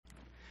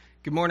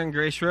Good morning,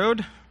 Grace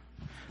Road.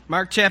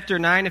 Mark chapter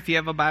 9, if you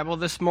have a Bible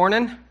this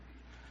morning.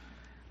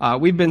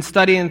 We've been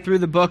studying through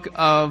the book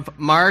of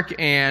Mark,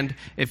 and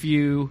if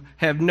you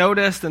have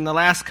noticed in the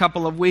last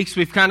couple of weeks,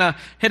 we've kind of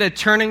hit a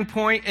turning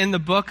point in the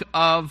book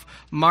of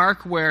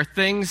Mark where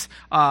things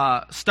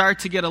start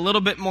to get a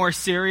little bit more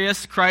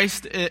serious.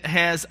 Christ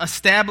has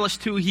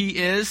established who he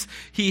is.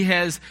 He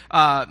has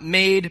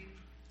made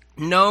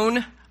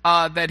known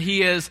that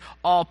he is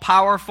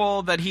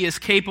all-powerful, that he is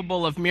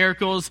capable of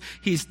miracles.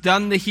 He's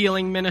done the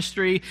healing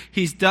ministry.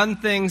 He's done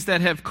things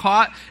that have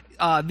caught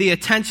the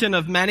attention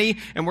of many,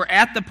 and we're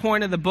at the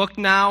point of the book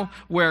now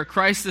where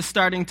Christ is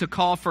starting to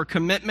call for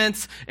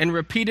commitments, and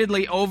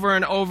repeatedly over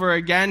and over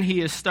again,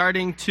 he is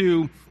starting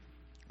to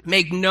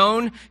make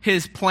known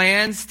his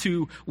plans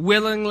to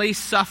willingly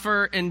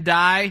suffer and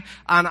die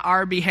on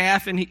our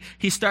behalf. And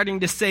he's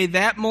starting to say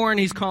that more, and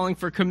he's calling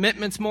for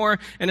commitments more.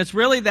 And it's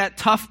really that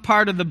tough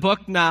part of the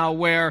book now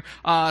where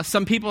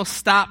some people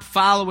stop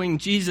following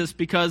Jesus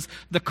because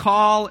the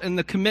call and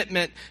the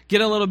commitment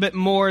get a little bit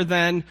more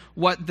than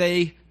what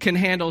they can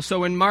handle.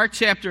 So in Mark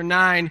chapter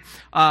 9,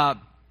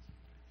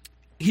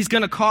 he's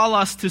going to call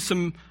us to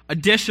some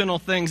additional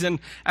things. And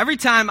every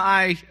time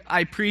I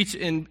preach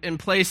in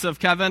place of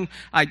Kevin,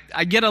 I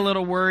get a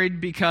little worried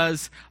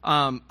because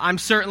I'm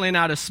certainly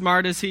not as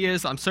smart as he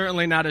is. I'm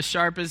certainly not as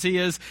sharp as he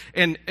is.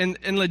 And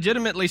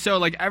legitimately so,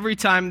 like every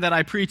time that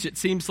I preach, it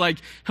seems like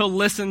he'll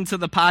listen to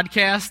the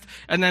podcast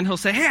and then he'll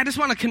say, hey, I just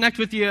want to connect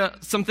with you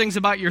some things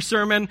about your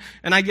sermon.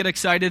 And I get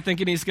excited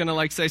thinking he's going to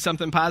like say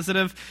something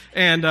positive.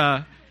 And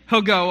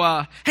he'll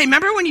go, hey,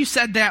 remember when you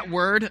said that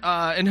word?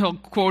 And he'll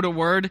quote a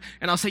word,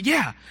 and I'll say,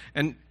 yeah.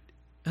 And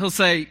he'll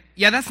say,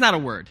 yeah, that's not a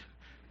word.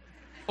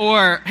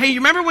 Or, hey, you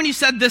remember when you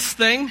said this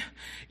thing?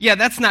 Yeah,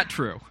 that's not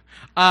true.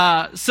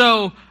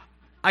 So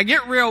I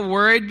get real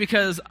worried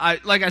because,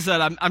 like I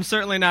said, I'm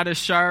certainly not as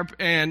sharp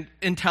and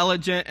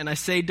intelligent, and I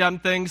say dumb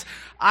things.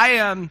 I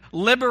am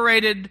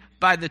liberated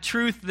by the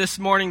truth this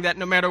morning that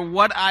no matter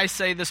what I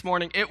say this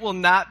morning, it will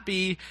not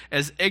be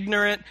as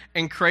ignorant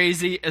and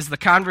crazy as the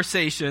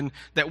conversation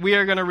that we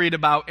are going to read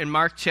about in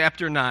Mark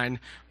chapter 9.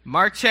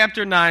 Mark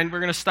chapter 9, we're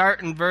going to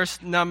start in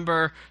verse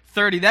number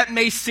 30. That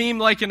may seem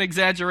like an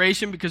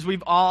exaggeration because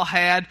we've all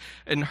had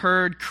and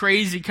heard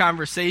crazy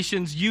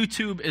conversations.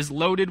 YouTube is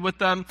loaded with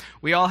them.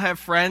 We all have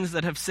friends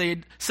that have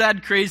said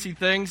crazy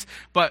things,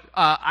 but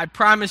I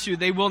promise you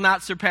they will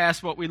not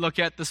surpass what we look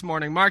at this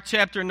morning. Mark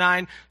chapter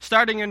 9,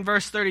 starting in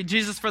verse 30,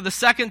 Jesus for the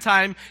second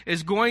time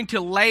is going to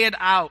lay it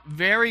out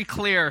very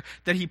clear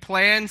that he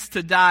plans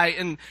to die,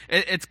 and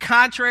it's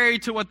contrary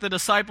to what the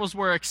disciples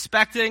were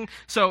expecting,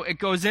 so it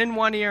goes in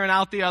one ear and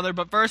out the other.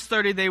 But verse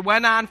 30, they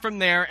went on from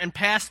there and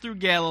passed through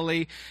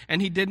Galilee,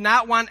 and he did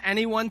not want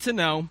anyone to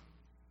know,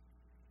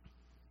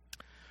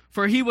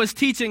 for he was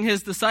teaching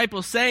his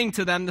disciples, saying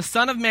to them, the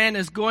Son of Man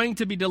is going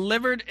to be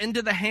delivered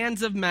into the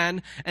hands of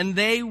men, and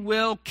they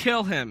will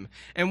kill him.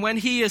 And when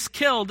he is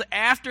killed,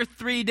 after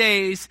 3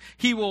 days,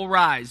 he will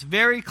rise.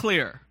 Very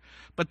clear.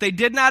 But they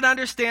did not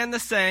understand the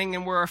saying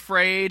and were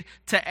afraid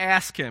to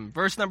ask him.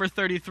 Verse number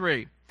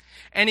 33.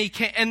 And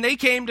they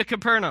came to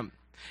Capernaum.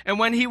 And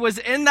when he was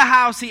in the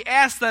house, he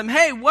asked them,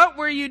 hey, what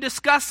were you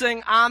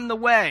discussing on the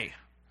way?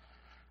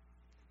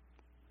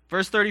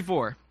 Verse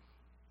 34.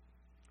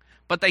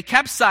 But they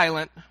kept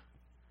silent,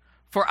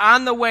 for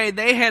on the way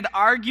they had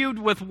argued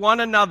with one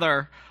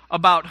another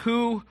about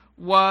who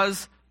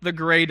was the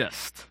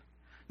greatest.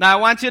 Now, I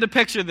want you to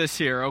picture this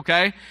here,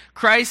 okay?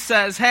 Christ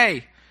says,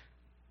 hey,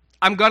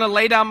 I'm going to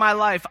lay down my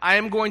life. I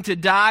am going to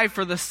die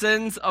for the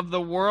sins of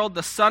the world.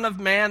 The Son of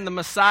Man, the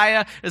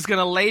Messiah, is going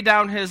to lay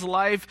down his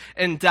life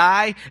and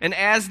die. And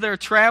as they're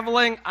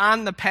traveling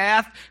on the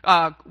path,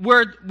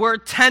 we're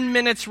 10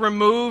 minutes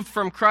removed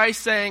from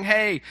Christ saying,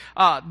 hey,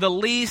 the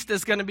least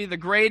is going to be the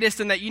greatest,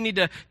 and that you need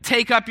to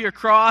take up your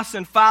cross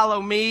and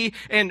follow me.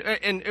 And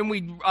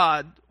we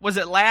was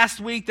it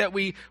last week that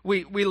we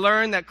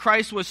learned that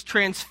Christ was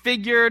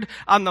transfigured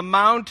on the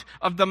Mount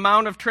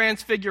of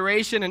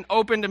Transfiguration and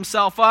opened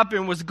himself up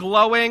and was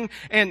glowing,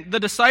 and the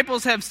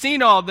disciples have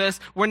seen all this.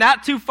 We're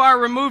not too far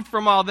removed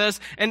from all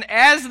this, and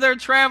as they're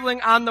traveling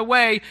on the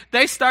way,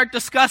 they start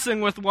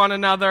discussing with one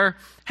another,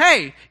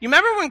 hey, you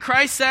remember when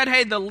Christ said,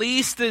 hey, the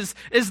least is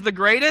the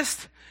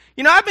greatest?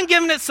 You know, I've been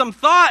giving it some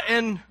thought,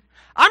 and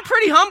I'm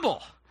pretty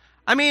humble.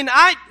 I mean,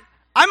 I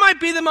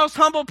might be the most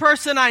humble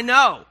person I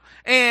know,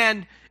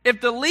 and if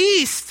the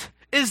least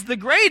is the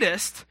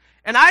greatest,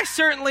 and I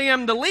certainly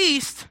am the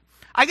least,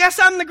 I guess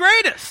I'm the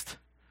greatest.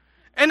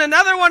 And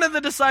another one of the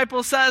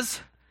disciples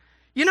says,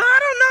 you know, I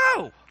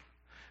don't know.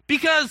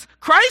 Because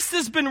Christ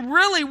has been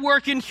really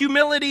working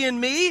humility in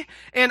me,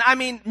 and I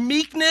mean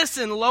meekness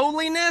and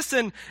lowliness,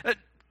 and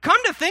come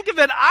to think of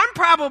it, I'm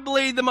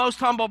probably the most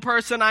humble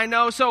person I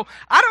know, so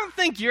I don't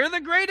think you're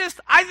the greatest.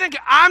 I think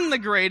I'm the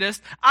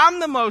greatest. I'm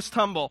the most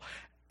humble.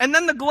 And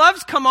then the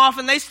gloves come off,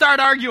 and they start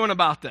arguing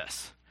about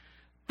this.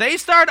 They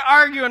start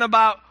arguing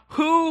about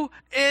who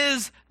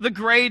is the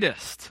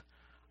greatest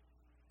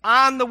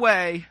on the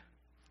way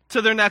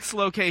to their next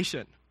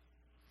location.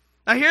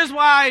 Now, here's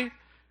why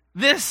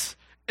this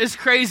is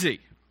crazy.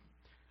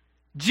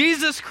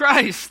 Jesus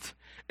Christ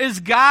is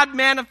God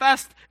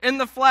manifest in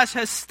the flesh,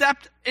 has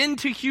stepped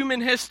into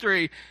human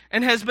history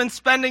and has been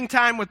spending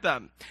time with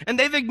them. And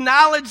they've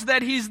acknowledged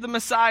that he's the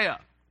Messiah.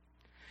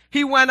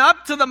 He went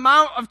up to the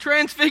Mount of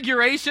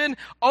Transfiguration,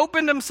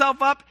 opened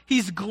himself up.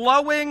 He's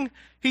glowing.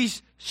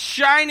 He's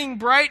shining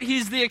bright.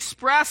 He's the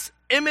express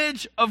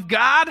image of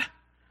God.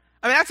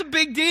 I mean, that's a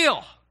big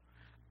deal.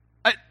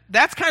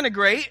 That's kind of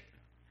great.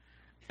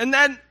 And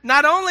then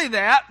not only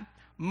that,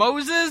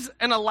 Moses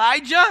and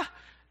Elijah,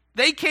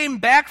 they came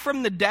back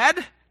from the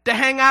dead to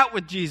hang out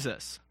with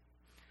Jesus.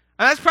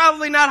 And that's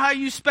probably not how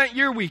you spent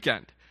your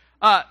weekend.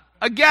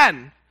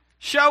 Again,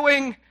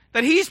 showing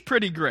that he's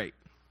pretty great.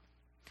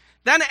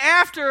 Then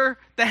after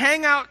the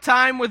hangout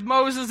time with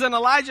Moses and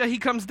Elijah, he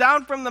comes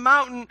down from the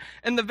mountain,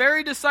 and the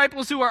very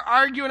disciples who are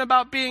arguing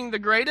about being the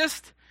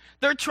greatest,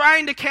 they're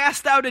trying to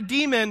cast out a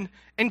demon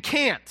and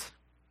can't.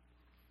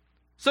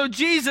 So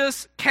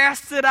Jesus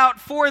casts it out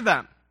for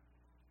them.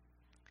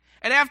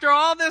 And after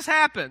all this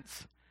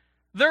happens,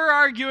 they're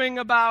arguing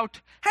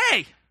about,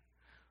 hey,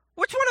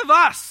 which one of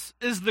us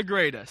is the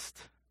greatest?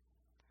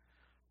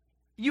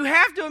 You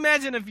have to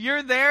imagine if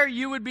you're there,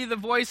 you would be the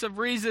voice of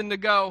reason to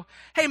go,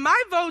 hey,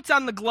 my vote's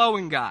on the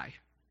glowing guy.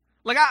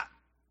 Like,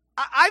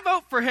 I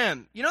vote for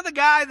him. You know the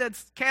guy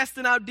that's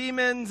casting out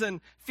demons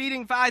and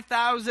feeding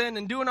 5,000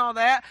 and doing all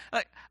that?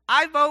 Like,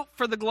 I vote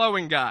for the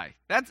glowing guy.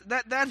 That's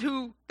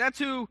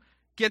who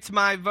gets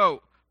my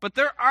vote. But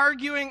they're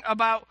arguing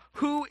about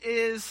who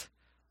is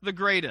the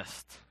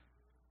greatest.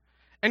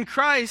 And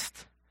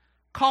Christ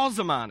calls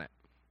them on it.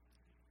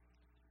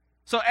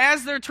 So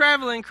as they're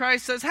traveling,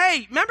 Christ says,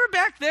 hey, remember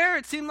back there?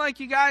 It seemed like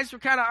you guys were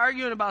kind of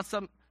arguing about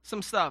some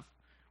stuff.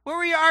 What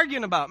were you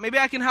arguing about? Maybe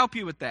I can help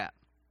you with that.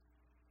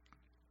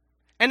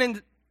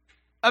 And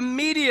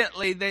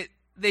immediately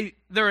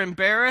they're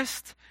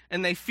embarrassed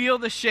and they feel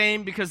the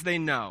shame because they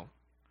know.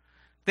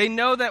 They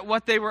know that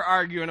what they were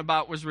arguing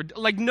about was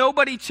like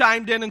nobody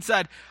chimed in and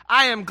said,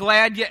 I am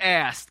glad you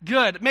asked.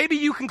 Good. Maybe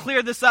you can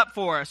clear this up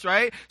for us,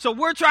 right? So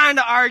we're trying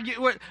to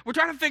argue. We're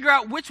trying to figure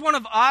out which one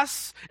of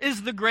us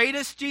is the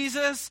greatest,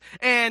 Jesus,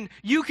 and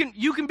you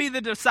can be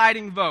the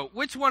deciding vote.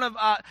 Which one of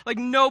like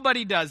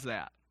nobody does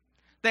that.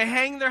 They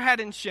hang their head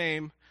in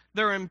shame.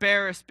 They're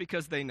embarrassed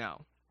because they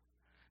know.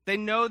 They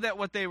know that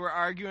what they were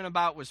arguing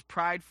about was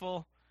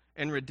prideful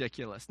and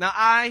ridiculous. Now,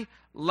 I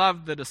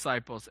love the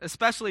disciples,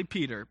 especially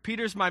Peter.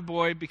 Peter's my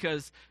boy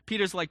because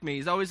Peter's like me.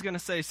 He's always going to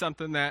say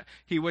something that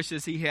he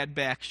wishes he had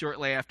back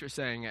shortly after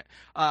saying it.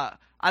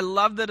 I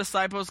love the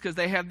disciples because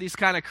they have these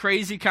kind of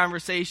crazy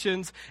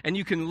conversations, and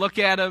you can look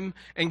at them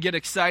and get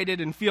excited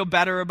and feel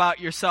better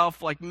about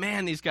yourself. Like,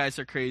 man, these guys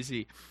are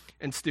crazy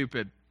and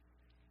stupid.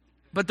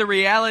 But the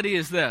reality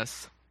is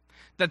this,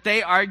 that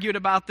they argued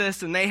about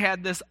this and they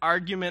had this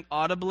argument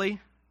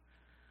audibly.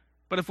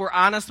 But if we're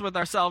honest with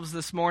ourselves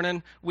this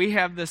morning, we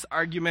have this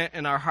argument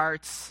in our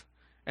hearts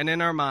and in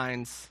our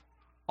minds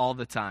all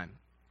the time.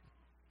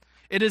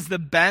 It is the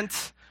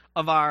bent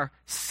of our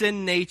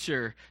sin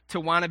nature to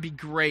want to be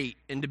great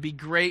and to be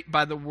great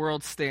by the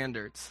world's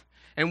standards.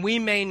 And we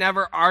may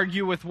never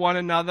argue with one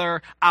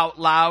another out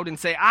loud and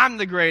say, I'm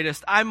the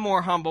greatest, I'm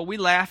more humble. We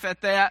laugh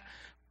at that.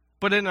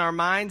 But in our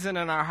minds and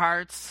in our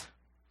hearts,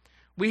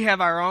 we have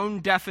our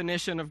own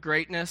definition of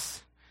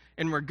greatness,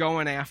 and we're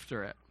going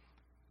after it.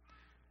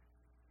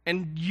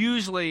 And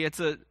usually it's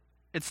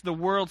the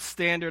world's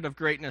standard of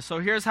greatness. So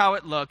here's how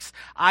it looks.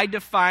 I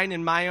define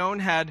in my own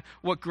head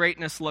what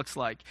greatness looks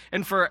like.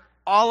 And for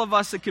all of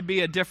us, it could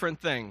be a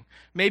different thing.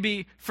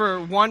 Maybe for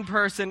one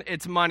person,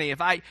 it's money.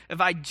 If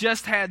I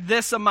just had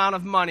this amount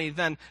of money,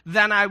 then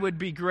I would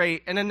be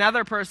great. And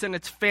another person,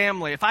 it's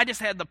family. If I just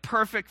had the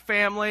perfect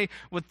family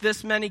with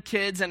this many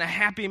kids and a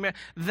happy man,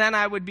 then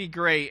I would be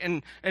great.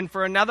 And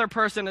for another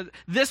person,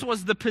 this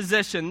was the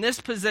position, this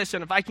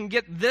position. If I can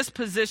get this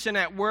position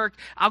at work,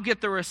 I'll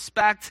get the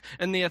respect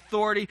and the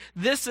authority.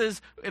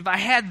 If I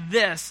had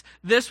this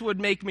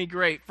would make me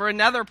great. For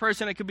another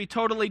person, it could be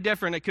totally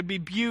different. It could be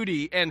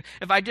beauty. And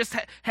if I just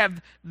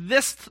have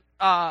this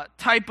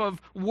type of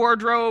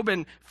wardrobe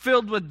and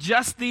filled with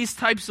just these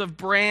types of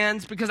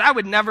brands, because I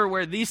would never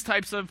wear these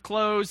types of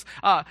clothes.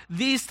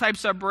 These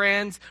types of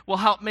brands will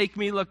help make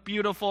me look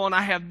beautiful, and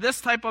I have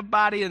this type of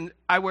body and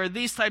I wear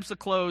these types of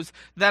clothes,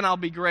 then I'll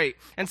be great.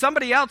 And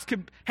somebody else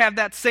could have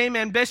that same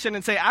ambition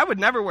and say, I would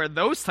never wear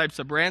those types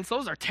of brands.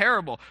 Those are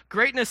terrible.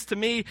 Greatness to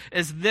me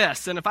is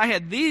this. And if I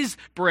had these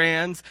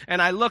brands and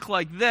I look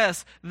like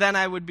this, then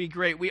I would be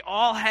great. We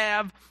all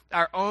have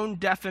our own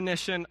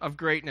definition of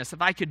greatness.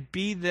 If I could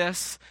be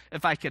this,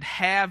 if I could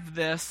have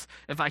this,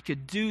 if I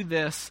could do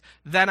this,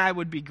 then I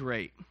would be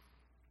great.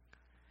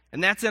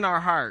 And that's in our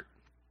heart.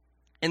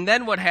 And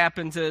then what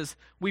happens is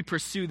we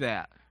pursue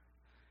that.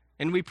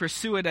 And we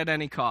pursue it at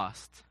any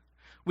cost.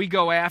 We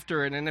go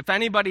after it. And if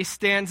anybody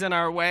stands in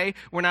our way,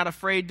 we're not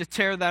afraid to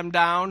tear them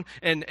down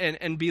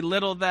and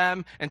belittle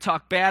them and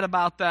talk bad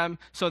about them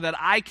so that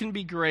I can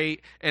be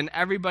great and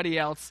everybody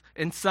else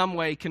in some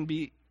way can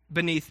be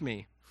beneath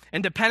me.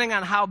 And depending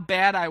on how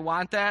bad I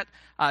want that,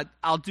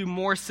 I'll do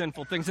more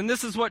sinful things. And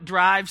this is what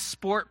drives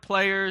sport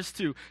players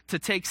to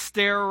take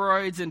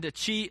steroids and to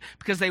cheat,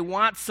 because they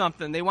want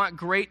something. They want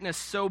greatness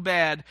so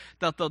bad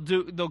that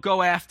they'll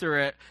go after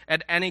it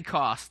at any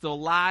cost. They'll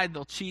lie,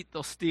 they'll cheat,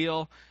 they'll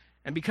steal.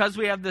 And because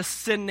we have this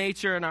sin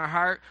nature in our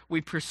heart, we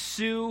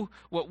pursue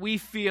what we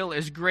feel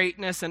is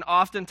greatness, and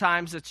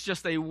oftentimes it's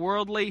just a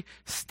worldly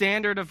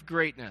standard of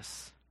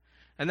greatness.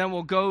 And then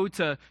we'll go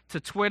to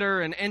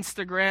Twitter and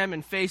Instagram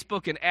and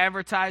Facebook and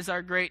advertise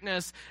our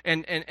greatness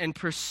and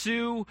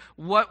pursue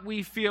what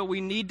we feel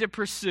we need to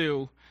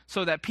pursue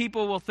so that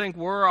people will think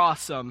we're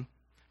awesome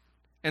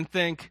and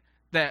think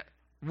that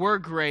we're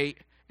great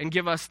and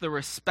give us the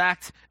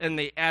respect and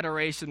the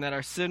adoration that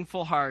our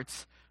sinful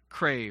hearts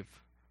crave.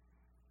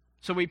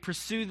 So we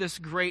pursue this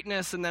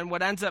greatness, and then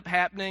what ends up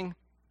happening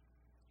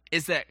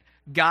is that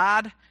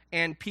God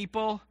and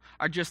people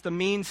are just a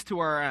means to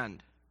our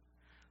end.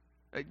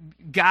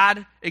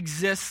 God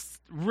exists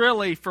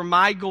really for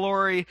my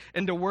glory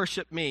and to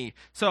worship me.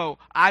 So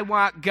I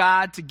want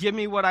God to give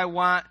me what I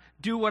want,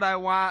 do what I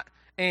want,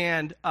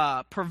 and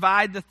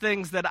provide the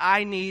things that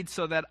I need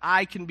so that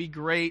I can be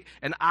great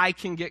and I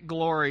can get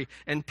glory.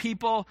 And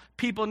people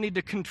need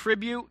to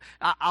contribute.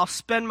 I'll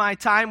spend my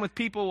time with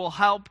people who will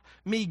help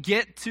me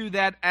get to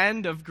that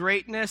end of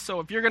greatness. So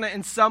if you're going to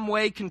in some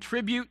way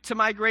contribute to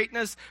my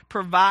greatness,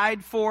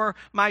 provide for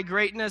my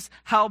greatness,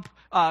 help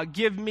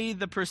give me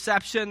the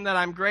perception that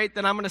I'm great,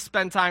 then I'm going to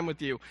spend time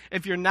with you.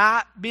 If you're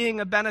not being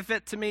a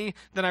benefit to me,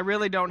 then I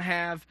really don't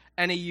have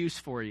any use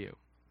for you.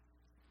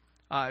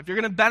 If you're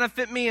going to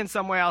benefit me in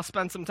some way, I'll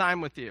spend some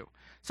time with you.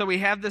 So we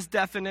have this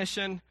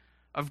definition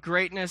of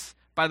greatness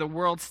by the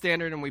world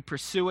standard, and we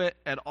pursue it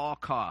at all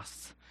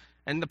costs.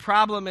 And the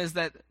problem is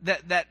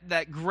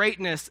that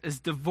greatness is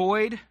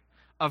devoid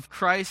of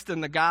Christ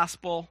and the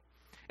gospel.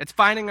 It's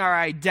finding our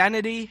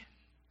identity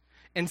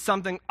in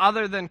something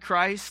other than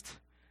Christ.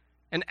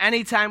 And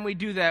anytime we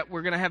do that,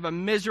 we're going to have a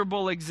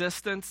miserable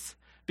existence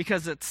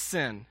because it's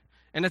sin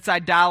and it's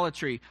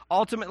idolatry.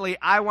 Ultimately,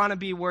 I want to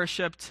be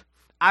worshiped.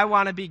 I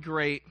want to be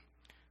great,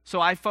 so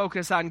I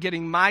focus on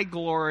getting my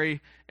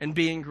glory and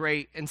being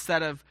great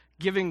instead of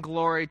giving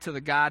glory to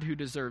the God who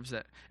deserves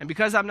it. And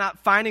because I'm not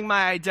finding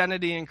my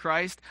identity in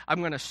Christ, I'm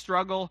going to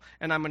struggle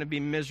and I'm going to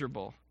be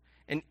miserable.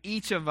 And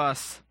each of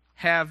us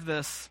have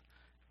this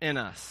in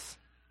us.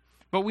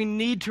 But we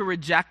need to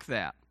reject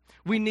that.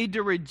 We need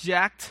to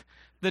reject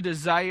the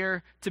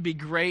desire to be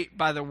great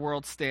by the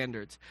world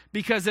standards,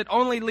 because it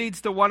only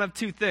leads to one of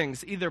two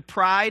things, either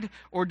pride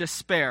or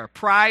despair.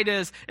 Pride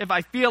is, if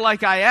I feel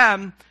like I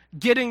am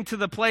getting to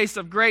the place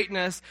of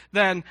greatness,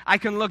 then I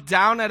can look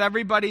down at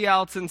everybody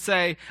else and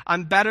say,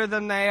 I'm better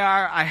than they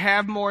are, I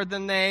have more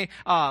than they,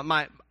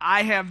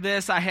 I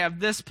have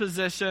this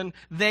position,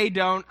 they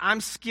don't, I'm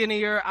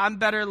skinnier, I'm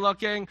better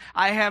looking,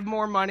 I have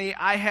more money,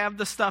 I have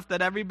the stuff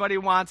that everybody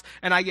wants,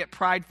 and I get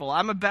prideful.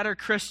 I'm a better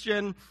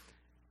Christian,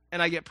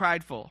 and I get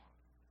prideful.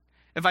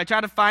 If I try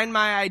to find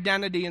my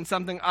identity in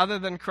something other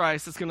than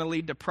Christ, it's going to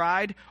lead to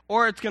pride,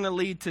 or it's going to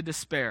lead to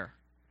despair.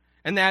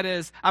 And that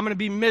is, I'm going to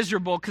be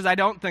miserable because I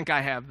don't think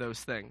I have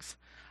those things.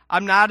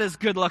 I'm not as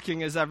good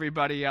looking as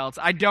everybody else.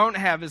 I don't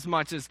have as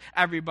much as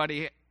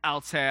everybody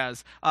else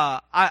has.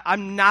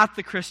 I'm not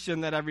the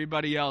Christian that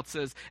everybody else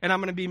is, and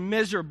I'm going to be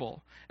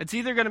miserable. It's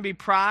either going to be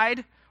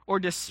pride or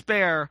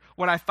despair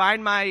when I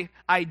find my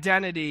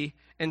identity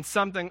in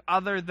something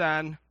other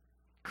than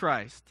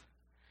Christ.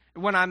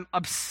 When I'm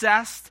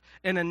obsessed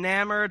and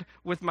enamored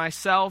with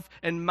myself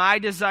and my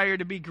desire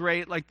to be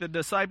great like the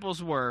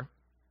disciples were,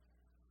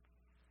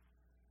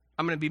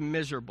 I'm going to be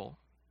miserable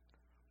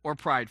or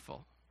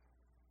prideful.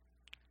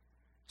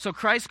 So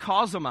Christ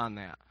calls them on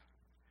that.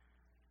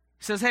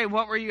 He says, hey,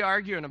 what were you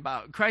arguing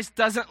about? Christ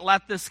doesn't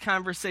let this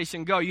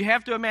conversation go. You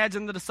have to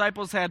imagine the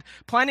disciples had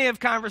plenty of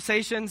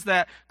conversations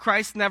that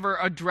Christ never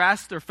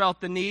addressed or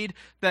felt the need,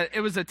 that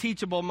it was a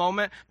teachable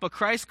moment, but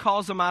Christ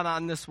calls them out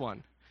on this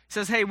one. He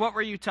says, hey, what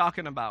were you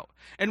talking about?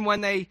 And when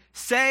they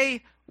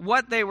say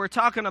what they were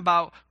talking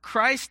about,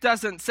 Christ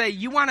doesn't say,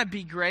 you want to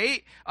be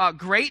great?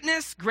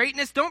 Greatness,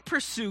 don't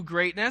pursue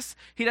greatness.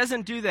 He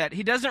doesn't do that.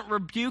 He doesn't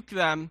rebuke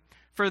them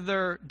for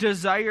their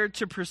desire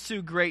to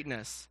pursue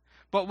greatness.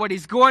 But what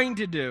he's going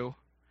to do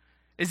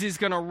is he's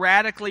going to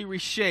radically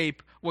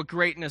reshape what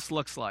greatness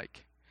looks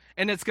like.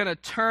 And it's going to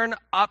turn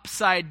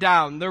upside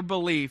down their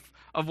belief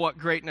of what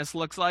greatness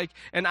looks like.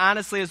 And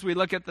honestly, as we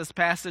look at this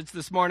passage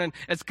this morning,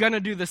 it's going to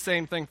do the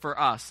same thing for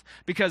us.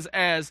 Because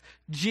as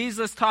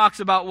Jesus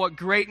talks about what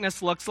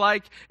greatness looks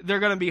like,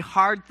 they're going to be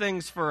hard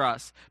things for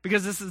us.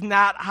 Because this is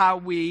not how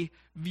we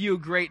view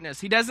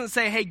greatness. He doesn't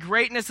say, hey,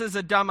 greatness is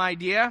a dumb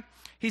idea.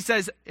 He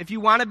says, if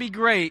you want to be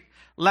great,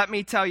 let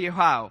me tell you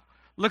how.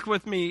 Look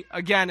with me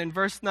again in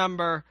verse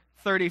number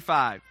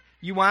 35.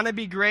 You want to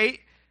be great?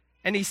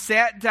 And he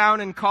sat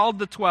down and called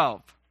the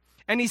 12.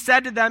 And he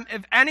said to them,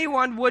 if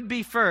anyone would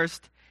be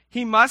first,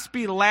 he must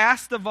be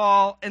last of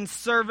all and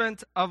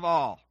servant of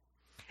all.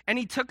 And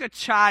he took a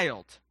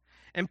child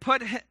and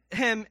put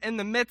him in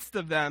the midst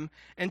of them,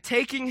 and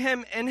taking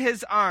him in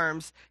his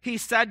arms, he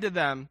said to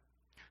them,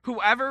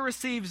 Whoever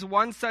receives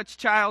one such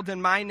child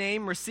in my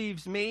name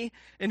receives me,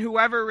 and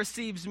whoever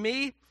receives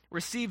me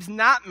receives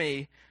not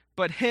me,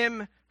 but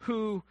him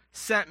who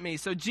sent me.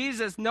 So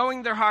Jesus,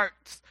 knowing their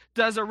hearts,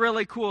 does a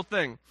really cool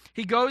thing.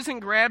 He goes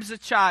and grabs a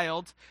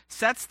child,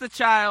 sets the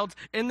child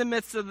in the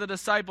midst of the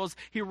disciples.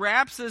 He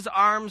wraps his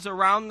arms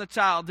around the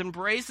child,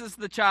 embraces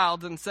the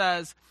child, and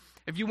says,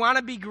 if you want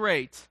to be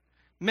great,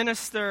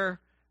 minister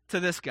to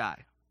this guy.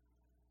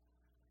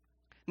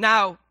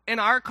 Now, in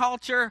our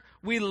culture,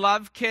 we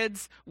love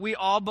kids. We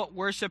all but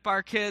worship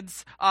our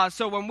kids.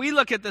 So when we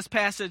look at this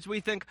passage, we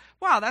think,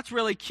 wow, that's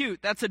really cute.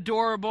 That's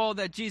adorable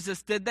that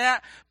Jesus did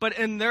that. But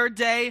in their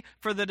day,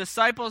 for the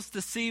disciples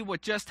to see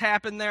what just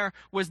happened there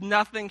was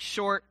nothing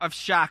short of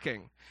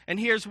shocking. And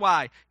here's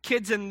why.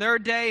 Kids in their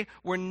day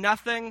were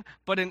nothing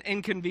but an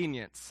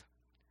inconvenience.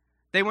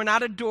 They were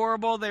not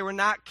adorable. They were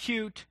not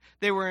cute.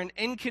 They were an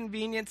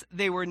inconvenience.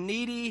 They were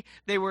needy.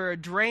 They were a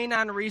drain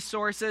on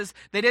resources.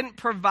 They didn't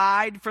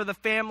provide for the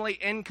family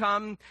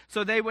income,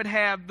 so they would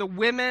have the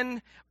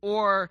women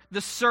or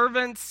the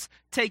servants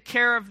take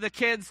care of the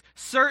kids,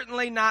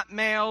 certainly not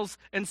males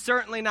and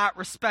certainly not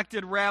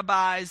respected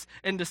rabbis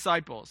and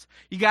disciples.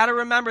 You got to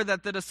remember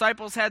that the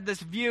disciples had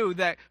this view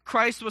that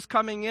Christ was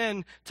coming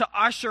in to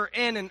usher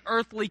in an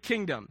earthly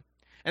kingdom.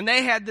 And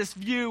they had this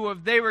view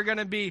of they were going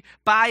to be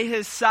by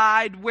his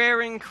side,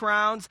 wearing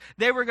crowns.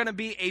 They were going to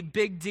be a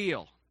big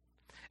deal.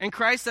 And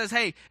Christ says,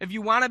 hey, if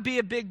you want to be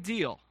a big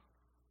deal,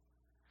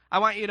 I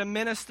want you to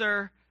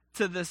minister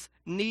to this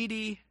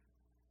needy,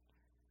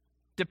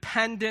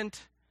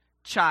 dependent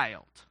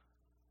child.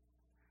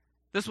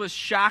 This was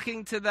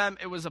shocking to them.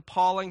 It was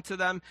appalling to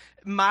them.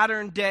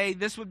 Modern day,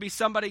 this would be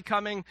somebody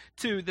coming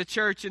to the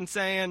church and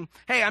saying,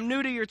 hey, I'm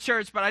new to your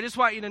church, but I just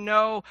want you to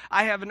know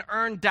I have an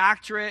earned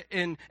doctorate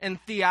in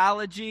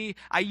theology.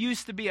 I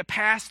used to be a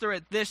pastor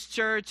at this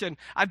church, and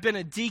I've been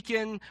a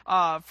deacon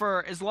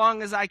for as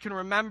long as I can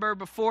remember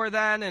before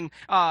then, and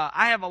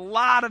I have a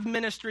lot of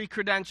ministry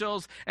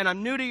credentials, and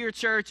I'm new to your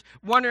church,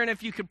 wondering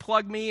if you could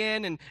plug me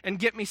in and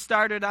get me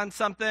started on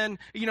something.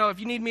 You know, if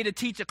you need me to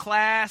teach a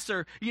class,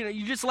 or, you know,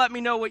 you just let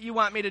me know what you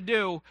want me to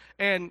do.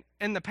 And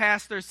the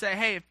pastors say,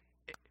 hey,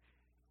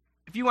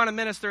 if you want to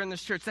minister in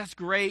this church, that's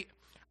great.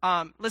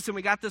 Listen,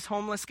 we got this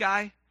homeless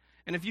guy,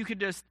 and if you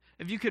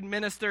could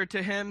minister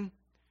to him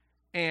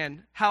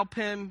and help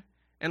him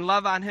and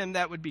love on him,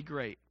 that would be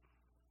great.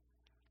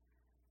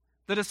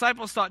 The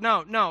disciples thought,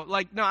 no,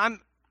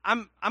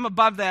 I'm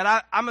above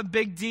that. I'm a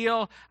big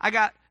deal. I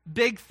got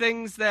big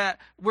things that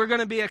we're going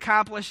to be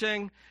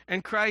accomplishing.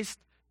 And Christ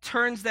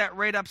turns that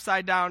right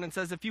upside down and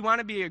says, if you want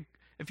to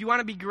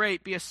be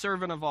great, be a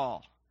servant of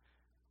all.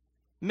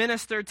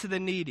 Minister to the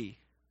needy.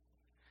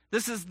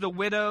 This is the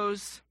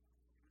widows.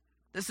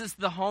 This is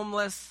the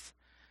homeless.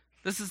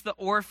 This is the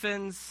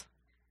orphans.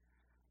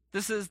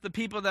 This is the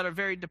people that are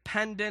very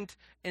dependent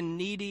and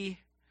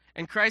needy.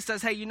 And Christ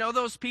says, hey, you know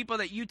those people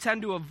that you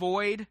tend to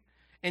avoid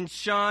and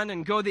shun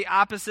and go the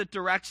opposite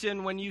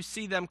direction when you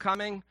see them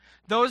coming?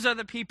 Those are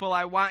the people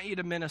I want you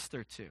to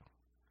minister to.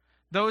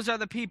 Those are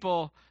the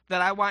people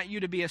that I want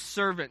you to be a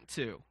servant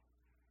to.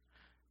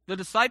 The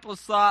disciples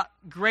thought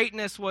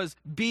greatness was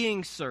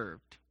being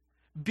served,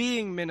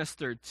 being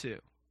ministered to.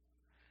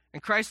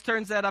 And Christ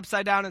turns that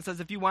upside down and says,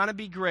 if you want to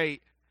be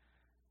great,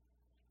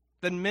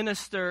 then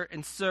minister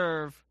and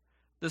serve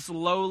this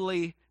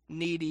lowly,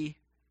 needy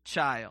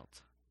child.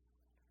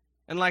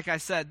 And like I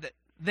said,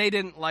 they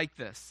didn't like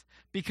this,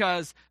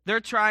 because they're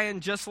trying,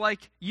 just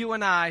like you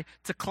and I,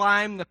 to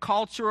climb the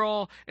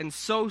cultural and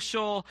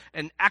social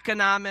and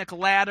economic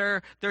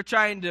ladder. They're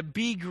trying to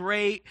be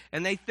great,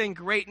 and they think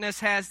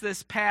greatness has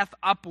this path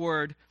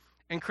upward.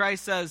 And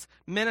Christ says,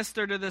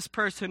 minister to this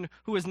person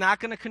who is not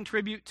going to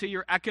contribute to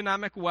your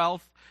economic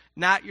wealth,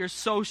 not your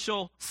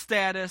social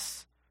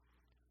status.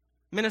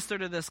 Minister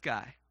to this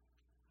guy.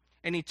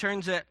 And he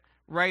turns it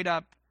right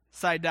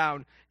upside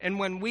down. And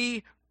when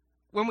we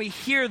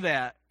hear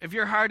that, if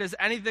your heart is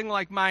anything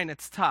like mine,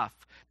 it's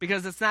tough,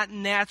 because it's not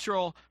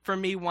natural for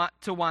me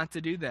to want to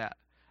do that.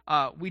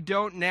 We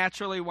don't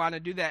naturally want to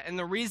do that. And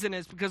the reason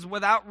is because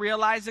without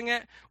realizing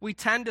it, we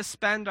tend to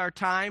spend our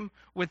time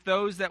with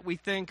those that we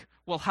think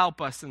will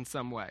help us in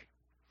some way.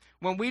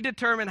 When we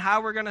determine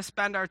how we're going to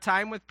spend our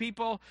time with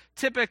people,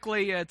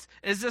 typically it's,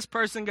 is this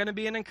person going to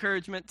be an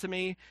encouragement to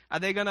me? Are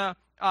they going to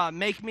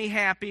make me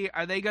happy?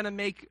 Are they going to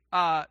make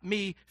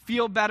me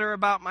feel better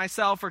about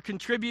myself or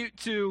contribute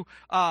to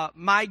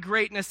my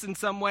greatness in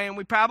some way? And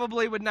we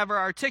probably would never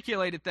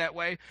articulate it that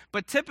way,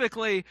 but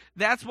typically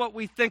that's what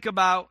we think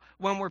about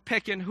when we're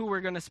picking who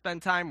we're going to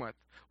spend time with.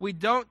 We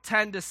don't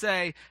tend to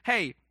say,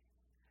 hey,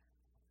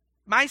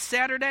 my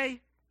Saturday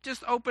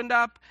just opened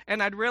up,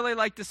 and I'd really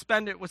like to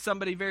spend it with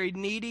somebody very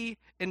needy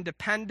and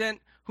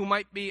dependent who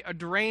might be a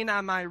drain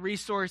on my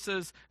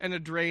resources and a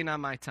drain on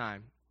my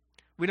time.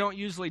 We don't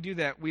usually do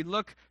that. We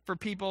look for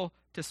people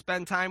to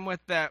spend time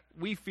with that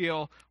we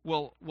feel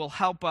will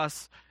help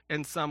us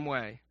in some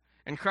way.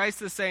 And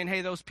Christ is saying, hey,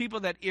 those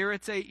people that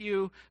irritate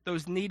you,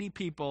 those needy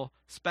people,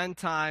 spend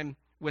time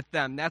with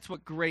them. That's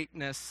what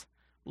greatness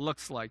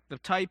looks like, the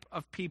type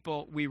of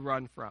people we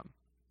run from.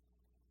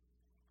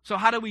 So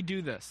how do we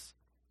do this?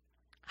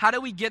 How do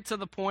we get to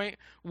the point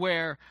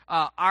where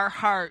our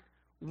heart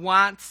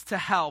wants to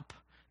help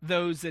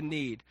those in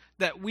need,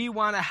 that we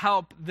want to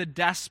help the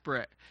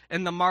desperate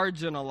and the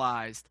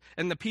marginalized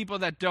and the people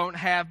that don't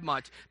have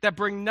much, that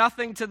bring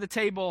nothing to the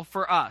table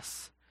for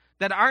us,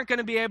 that aren't going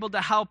to be able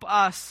to help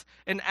us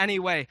in any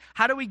way?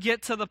 How do we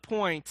get to the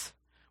point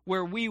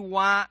where we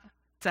want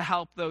to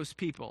help those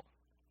people?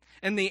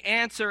 And the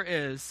answer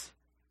is,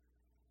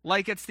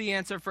 like it's the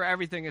answer for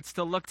everything, it's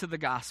to look to the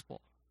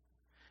gospel.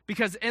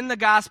 Because in the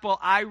gospel,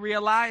 I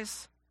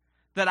realize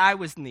that I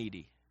was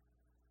needy,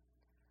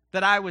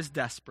 that I was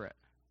desperate,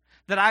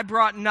 that I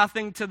brought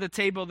nothing to the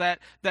table, that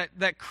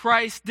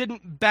Christ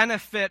didn't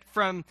benefit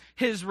from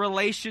his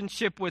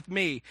relationship with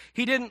me.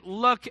 He didn't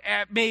look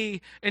at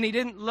me and he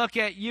didn't look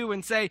at you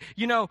and say,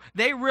 you know,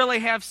 they really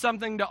have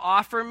something to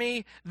offer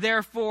me,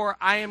 therefore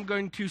I am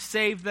going to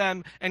save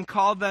them and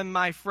call them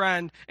my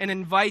friend and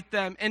invite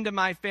them into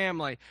my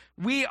family.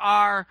 We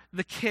are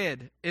the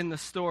kid in the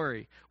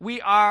story.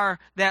 We are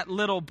that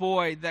little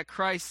boy that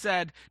Christ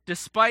said,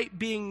 despite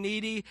being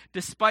needy,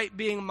 despite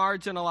being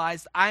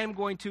marginalized, I am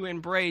going to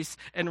embrace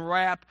and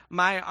wrap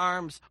my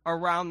arms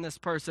around this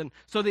person.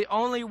 So the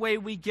only way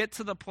we get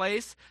to the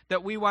place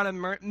that we want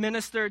to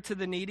minister to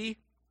the needy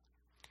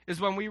is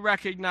when we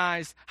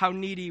recognize how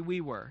needy we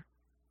were,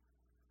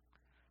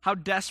 how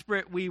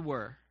desperate we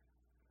were.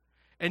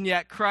 And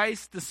yet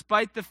Christ,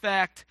 despite the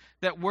fact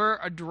that we're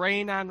a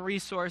drain on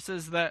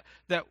resources, that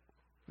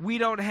we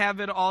don't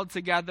have it all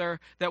together,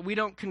 that we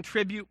don't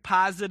contribute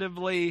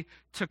positively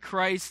to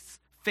Christ's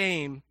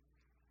fame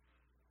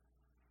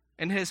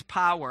and his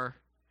power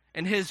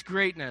and his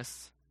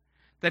greatness,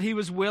 that he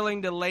was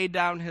willing to lay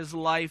down his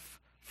life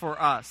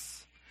for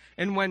us.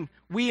 And when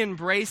we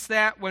embrace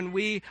that, when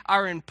we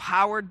are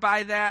empowered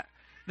by that,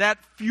 that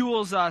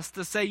fuels us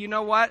to say, you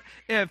know what?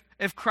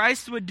 If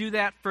Christ would do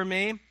that for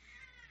me,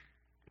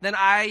 then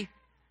I,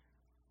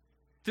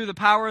 through the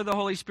power of the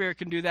Holy Spirit,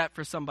 can do that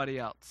for somebody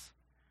else.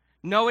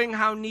 Knowing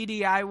how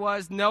needy I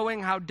was,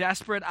 knowing how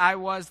desperate I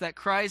was, that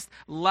Christ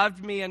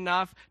loved me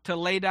enough to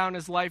lay down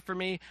his life for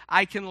me,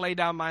 I can lay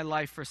down my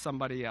life for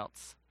somebody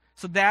else.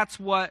 So that's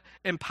what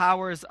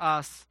empowers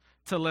us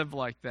to live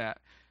like that.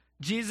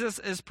 Jesus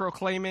is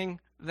proclaiming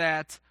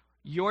that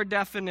your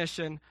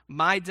definition,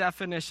 my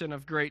definition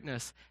of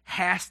greatness,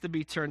 has to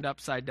be turned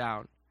upside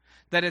down.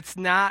 That it's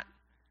not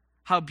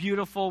how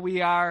beautiful we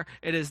are.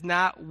 It is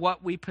not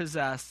what we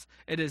possess.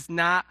 It is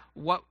not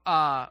what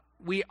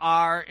we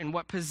are and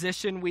what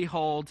position we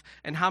hold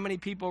and how many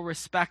people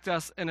respect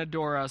us and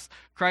adore us.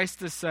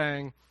 Christ is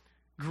saying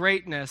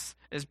greatness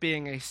is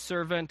being a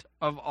servant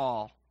of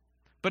all.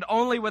 But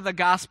only with a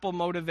gospel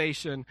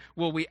motivation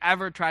will we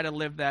ever try to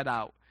live that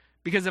out.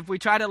 Because if we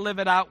try to live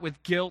it out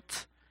with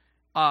guilt,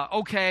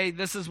 okay,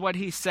 this is what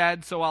he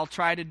said, so I'll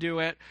try to do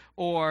it,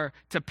 or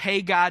to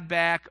pay God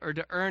back or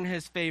to earn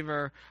his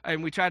favor,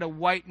 and we try to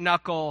white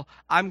knuckle,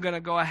 I'm going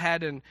to go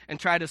ahead and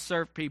try to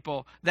serve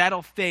people,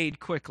 that'll fade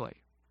quickly.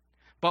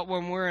 But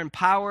when we're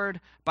empowered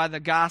by the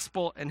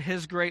gospel and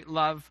his great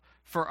love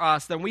for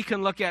us, then we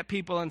can look at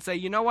people and say,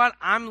 you know what,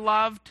 I'm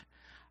loved,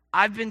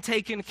 I've been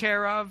taken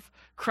care of,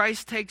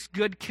 Christ takes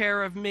good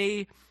care of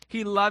me,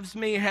 he loves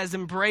me, has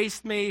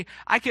embraced me,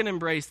 I can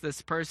embrace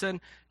this person,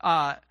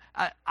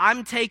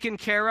 I'm taken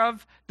care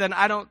of, then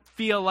I don't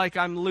feel like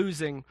I'm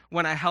losing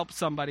when I help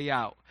somebody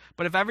out.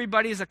 But if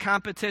everybody's a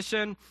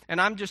competition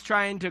and I'm just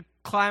trying to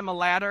climb a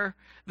ladder,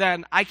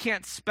 then I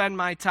can't spend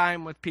my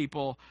time with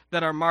people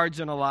that are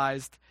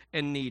marginalized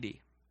and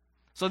needy.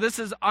 So this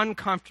is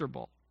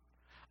uncomfortable,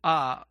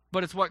 but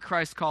it's what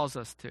Christ calls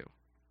us to.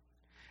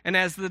 And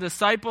as the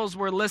disciples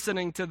were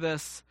listening to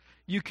this,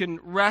 you can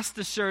rest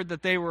assured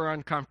that they were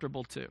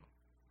uncomfortable too.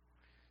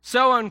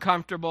 So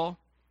uncomfortable,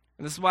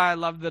 and this is why I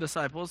love the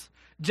disciples,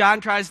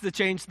 John tries to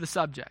change the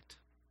subject.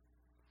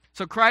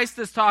 So Christ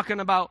is talking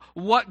about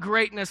what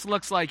greatness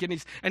looks like, and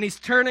he's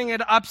turning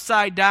it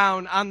upside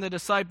down on the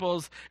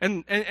disciples,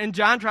 and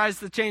John tries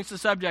to change the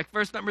subject.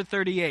 Verse number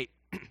 38.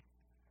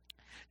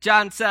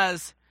 John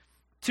says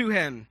to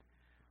him,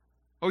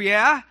 "Oh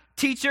yeah,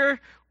 teacher,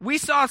 we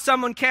saw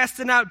someone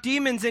casting out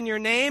demons in your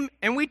name,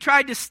 and we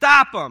tried to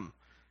stop him,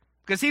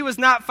 because he was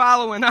not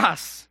following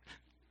us."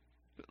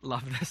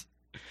 Love this.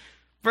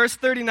 Verse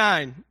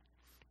 39.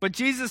 But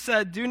Jesus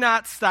said, "Do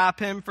not stop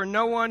him, for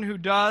no one who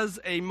does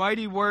a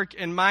mighty work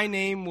in my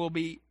name will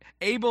be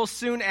able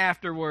soon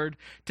afterward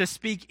to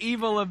speak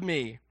evil of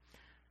me.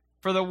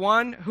 For the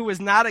one who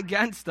is not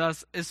against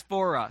us is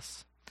for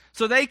us."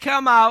 So they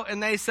come out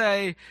and they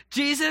say,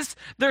 Jesus,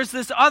 there's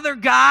this other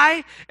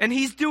guy, and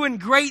he's doing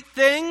great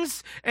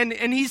things, and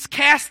he's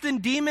casting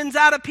demons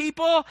out of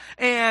people,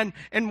 and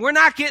we're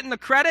not getting the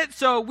credit,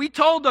 so we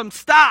told him,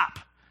 stop,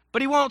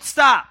 but he won't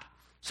stop.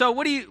 So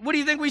what do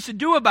you think we should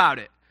do about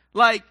it?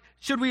 Like,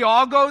 should we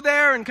all go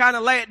there and kind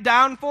of lay it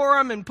down for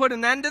him and put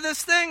an end to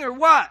this thing, or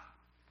what?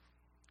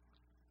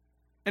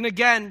 And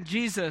again,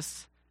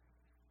 Jesus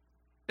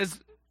is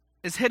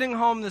hitting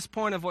home this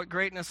point of what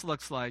greatness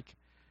looks like.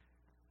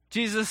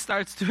 Jesus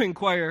starts to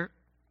inquire,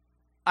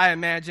 I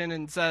imagine,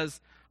 and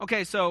says,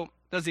 okay, so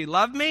does he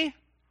love me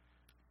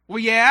Well,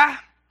 yeah.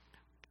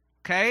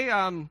 Okay,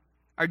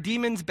 are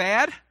demons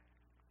bad?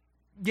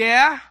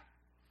 Yeah.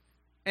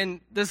 And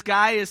this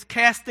guy is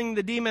casting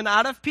the demon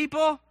out of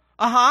people?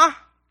 Uh-huh.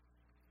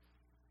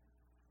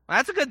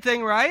 That's a good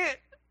thing, right?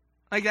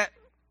 Like that,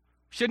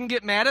 shouldn't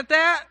get mad at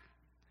that.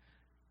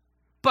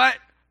 But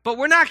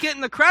we're not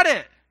getting the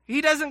credit.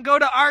 He doesn't go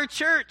to our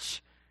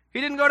church.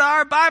 He didn't go to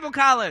our Bible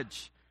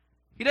college.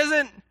 He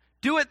doesn't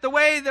do it the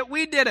way that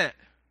we did it.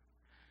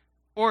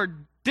 Or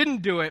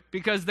didn't do it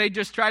because they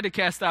just tried to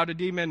cast out a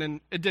demon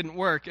and it didn't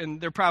work, and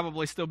they're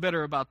probably still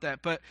bitter about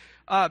that. But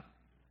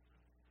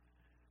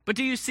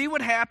do you see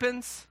what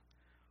happens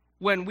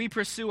when we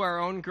pursue our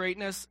own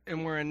greatness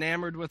and we're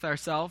enamored with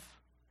ourselves?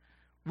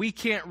 We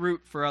can't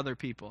root for other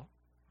people.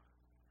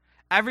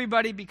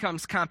 Everybody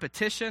becomes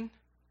competition.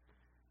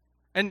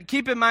 And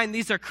keep in mind,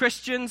 these are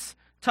Christians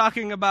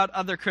talking about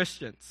other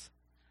Christians.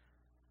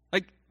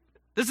 Like,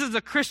 this is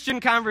a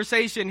Christian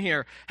conversation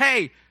here.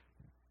 Hey,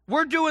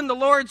 we're doing the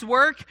Lord's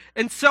work,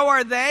 and so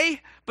are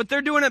they, but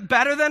they're doing it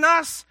better than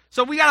us,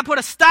 so we got to put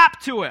a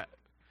stop to it.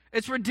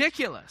 It's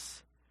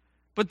ridiculous.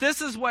 But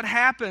this is what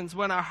happens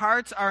when our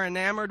hearts are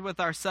enamored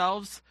with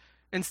ourselves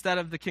instead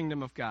of the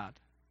kingdom of God.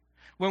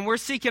 When we're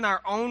seeking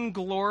our own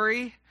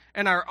glory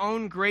and our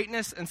own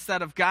greatness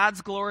instead of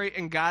God's glory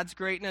and God's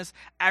greatness,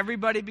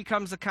 everybody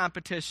becomes a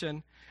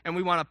competition, and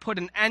we want to put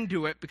an end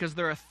to it because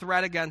they're a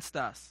threat against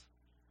us.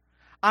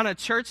 On a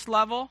church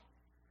level,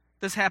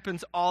 this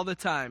happens all the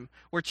time,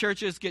 where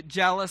churches get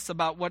jealous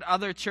about what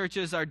other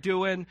churches are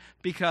doing,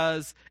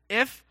 because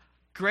if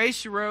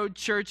Grace Road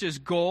Church's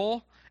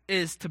goal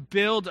is to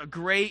build a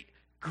great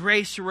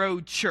Grace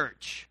Road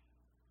church,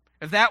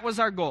 if that was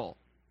our goal,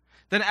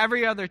 then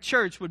every other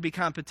church would be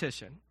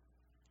competition.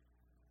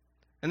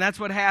 And that's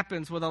what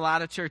happens with a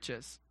lot of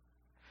churches.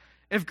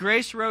 If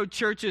Grace Road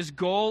Church's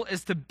goal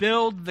is to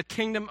build the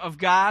kingdom of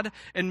God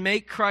and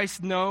make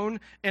Christ known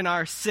in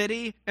our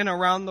city and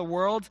around the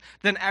world,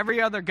 then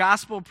every other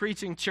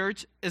gospel-preaching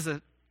church is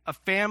a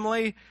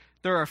family.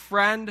 They're a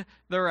friend.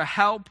 They're a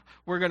help.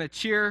 We're going to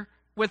cheer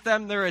with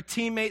them. They're a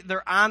teammate.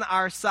 They're on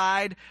our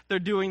side. They're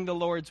doing the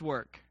Lord's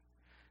work.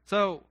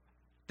 So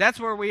that's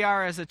where we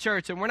are as a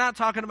church. And we're not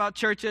talking about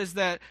churches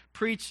that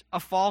preach a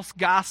false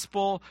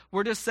gospel.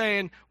 We're just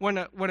saying when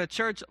a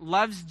church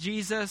loves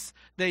Jesus,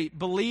 they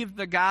believe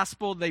the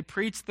gospel, they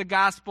preach the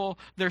gospel,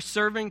 they're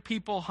serving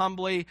people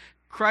humbly,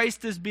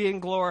 Christ is being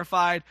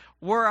glorified,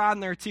 we're on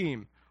their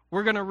team.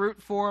 We're going to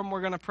root for them. We're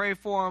going to pray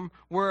for them.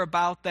 We're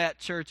about that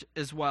church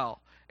as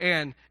well.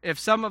 And if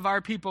some of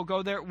our people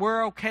go there,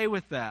 we're okay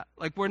with that.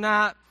 Like we're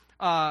not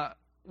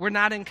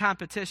in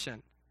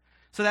competition.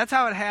 So that's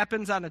how it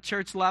happens on a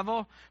church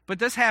level, but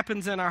this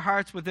happens in our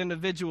hearts with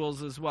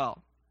individuals as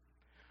well.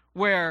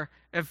 Where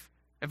if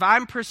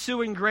I'm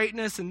pursuing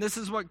greatness and this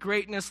is what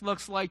greatness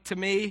looks like to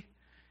me,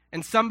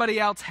 and somebody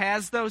else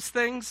has those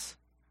things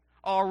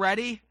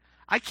already,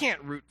 I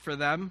can't root for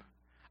them.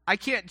 I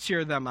can't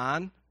cheer them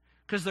on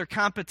because they're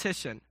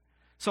competition.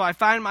 So I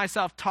find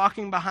myself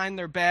talking behind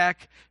their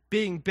back,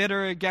 being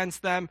bitter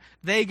against them.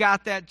 They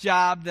got that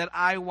job that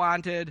I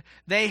wanted.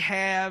 They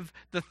have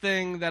the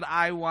thing that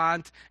I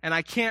want, and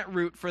I can't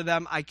root for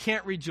them. I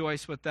can't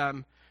rejoice with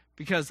them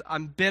because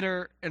I'm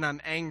bitter and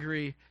I'm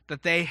angry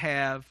that they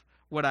have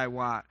what I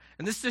want.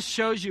 And this just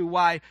shows you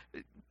why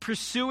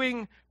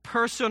pursuing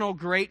personal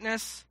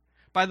greatness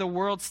by the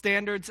world's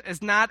standards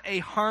is not a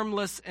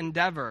harmless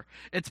endeavor.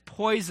 It's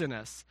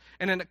poisonous,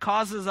 and it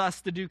causes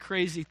us to do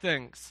crazy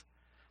things,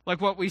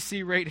 like what we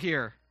see right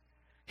here.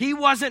 He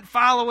wasn't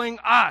following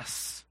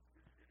us.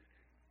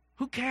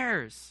 Who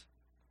cares?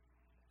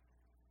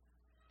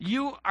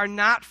 You are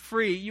not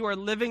free. You are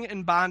living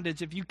in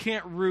bondage if you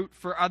can't root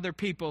for other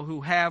people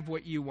who have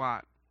what you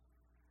want.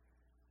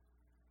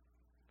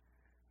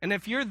 And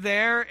if you're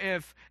there,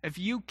 if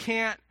you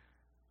can't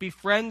be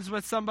friends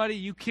with somebody,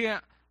 you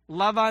can't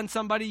love on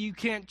somebody, you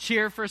can't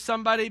cheer for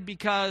somebody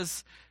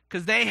because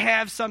they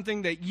have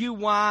something that you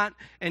want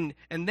and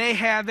they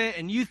have it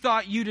and you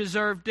thought you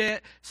deserved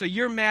it, so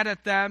you're mad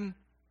at them.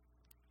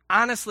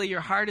 Honestly,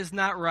 your heart is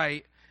not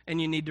right and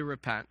you need to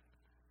repent.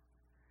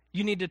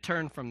 You need to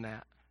turn from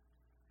that.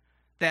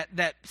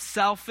 That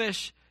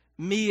selfish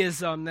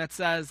meism that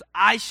says,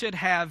 I should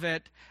have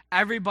it,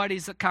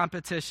 everybody's a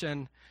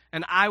competition,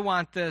 and I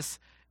want this,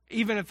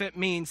 even if it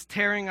means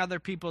tearing other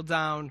people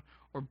down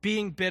or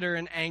being bitter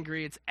and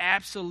angry. It's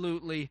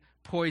absolutely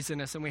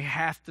poisonous, and we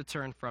have to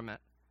turn from it.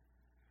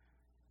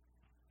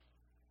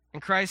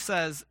 And Christ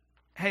says,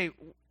 hey,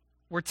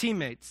 we're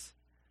teammates.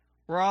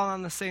 We're all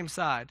on the same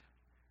side.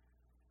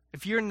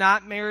 If you're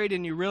not married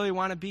and you really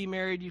want to be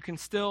married, you can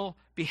still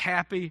be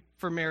happy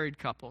for married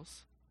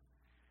couples.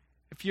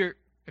 If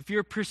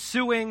you're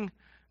pursuing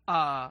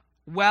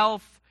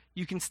wealth,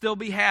 you can still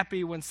be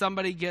happy when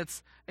somebody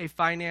gets a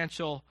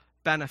financial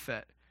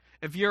benefit.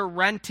 If you're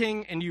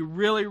renting and you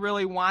really,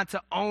 really want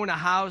to own a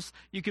house,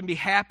 you can be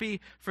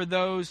happy for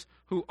those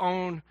who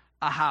own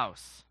a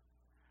house.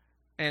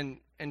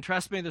 And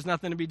trust me, there's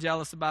nothing to be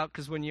jealous about,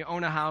 because when you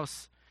own a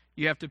house,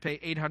 you have to pay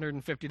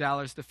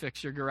 $850 to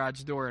fix your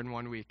garage door in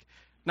 1 week.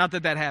 Not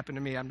that happened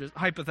to me, I'm just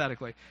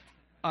hypothetically.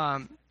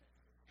 But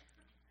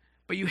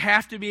you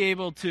have to be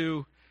able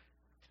to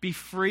be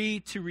free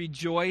to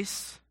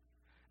rejoice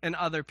in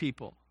other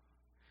people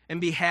and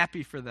be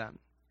happy for them.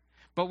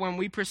 But when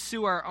we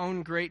pursue our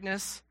own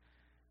greatness,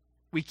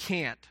 we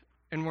can't,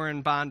 and we're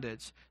in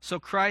bondage. So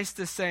Christ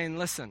is saying,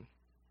 listen,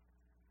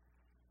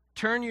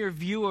 turn your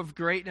view of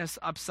greatness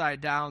upside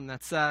down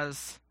that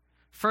says,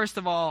 first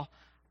of all,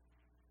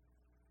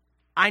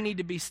 I need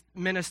to be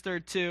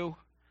ministered to.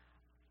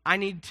 I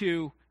need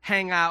to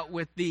hang out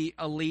with the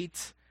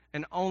elite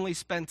and only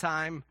spend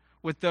time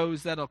with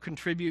those that'll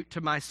contribute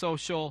to my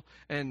social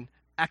and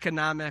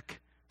economic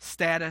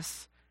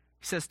status.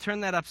 He says,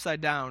 turn that upside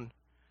down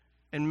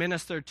and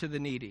minister to the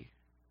needy.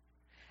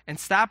 And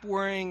stop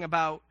worrying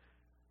about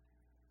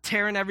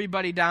tearing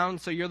everybody down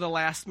so you're the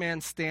last man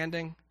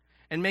standing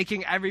and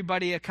making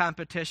everybody a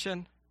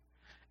competition,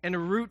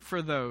 and root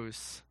for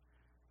those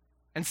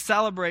and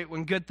celebrate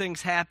when good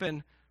things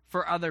happen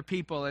for other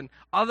people. And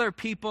other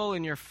people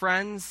and your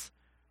friends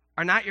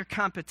are not your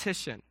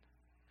competition.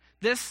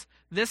 This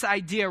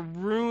idea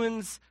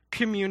ruins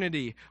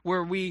community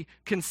where we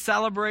can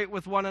celebrate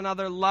with one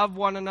another, love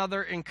one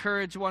another,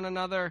 encourage one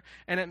another,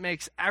 and it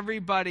makes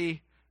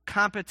everybody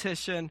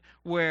competition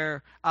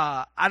where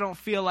I don't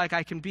feel like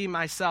I can be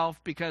myself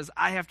because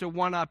I have to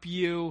one-up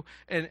you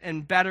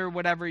and better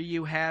whatever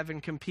you have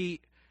and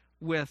compete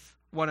with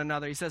one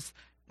another. He says,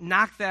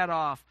 knock that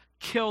off,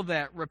 kill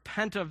that,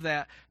 repent of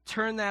that,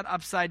 turn that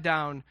upside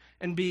down,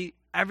 and be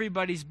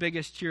everybody's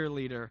biggest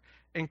cheerleader.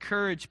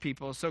 Encourage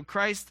people. So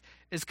Christ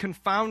is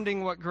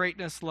confounding what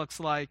greatness looks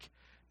like.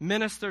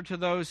 Minister to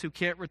those who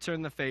can't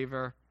return the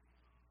favor.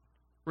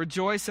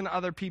 Rejoice in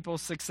other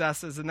people's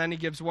successes. And then he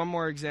gives one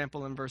more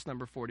example in verse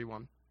number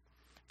 41.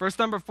 Verse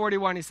number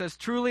 41, he says,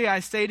 truly I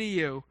say to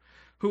you,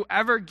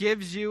 whoever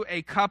gives you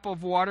a cup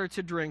of water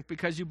to drink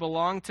because you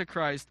belong to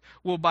Christ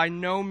will by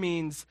no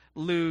means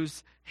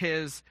lose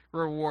his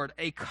reward.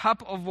 A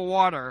cup of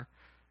water,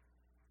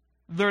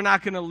 they're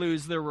not going to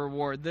lose their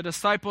reward. The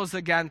disciples,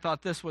 again,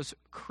 thought this was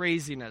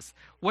craziness.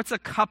 What's a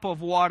cup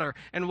of water?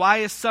 And why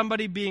is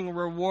somebody being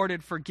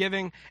rewarded for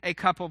giving a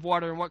cup of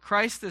water? And what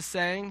Christ is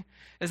saying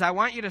is, I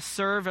want you to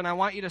serve, and I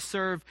want you to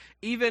serve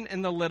even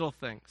in the little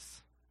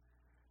things.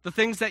 The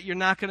things that you're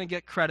not going to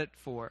get credit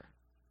for.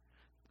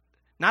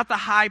 Not the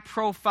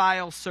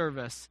high-profile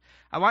service.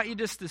 I want you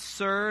just to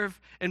serve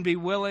and be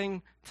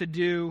willing to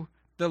do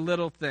the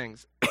little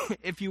things.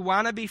 If you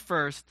want to be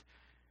first,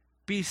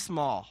 be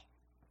small.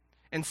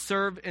 And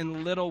serve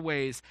in little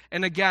ways.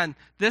 And again,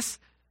 this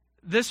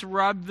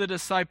rubbed the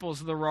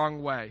disciples the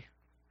wrong way.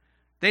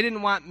 They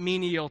didn't want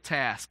menial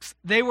tasks.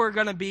 They were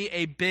going to be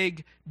a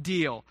big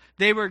deal.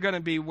 They were going to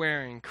be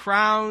wearing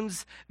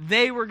crowns.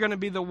 They were going to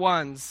be the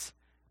ones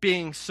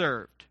being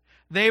served.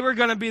 They were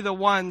going to be the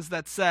ones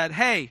that said,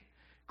 hey,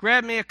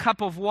 grab me a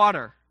cup of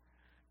water.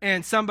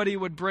 And somebody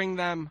would bring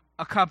them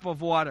a cup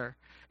of water.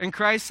 And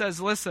Christ says,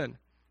 listen,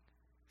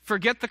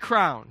 forget the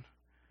crown.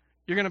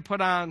 You're going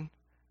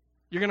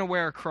to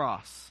wear a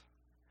cross.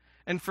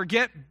 And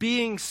forget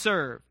being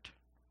served.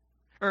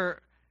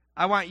 Or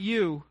I want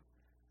you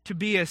to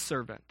be a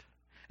servant.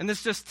 And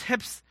this just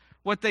tips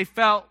what they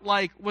felt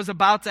like was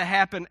about to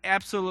happen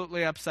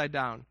absolutely upside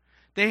down.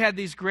 They had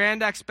these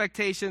grand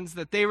expectations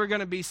that they were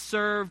going to be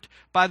served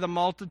by the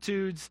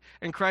multitudes.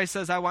 And Christ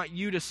says, I want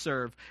you to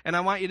serve. And I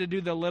want you to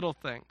do the little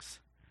things.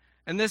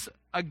 And this,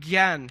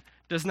 again,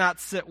 does not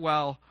sit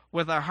well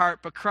with our heart.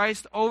 But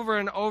Christ over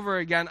and over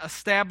again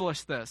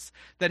established this,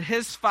 that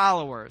his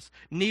followers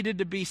needed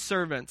to be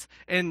servants.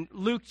 In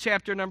Luke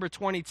chapter number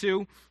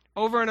 22,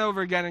 over and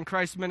over again in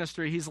Christ's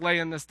ministry, he's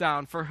laying this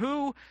down. For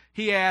who,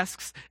 he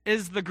asks,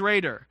 is the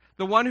greater?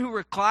 The one who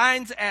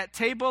reclines at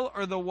table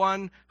or the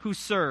one who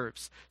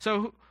serves?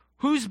 So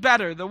who's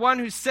better? The one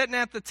who's sitting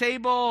at the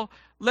table,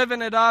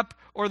 living it up,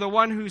 or the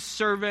one who's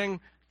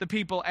serving the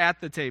people at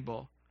the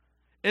table?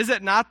 Is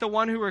it not the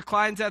one who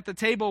reclines at the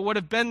table would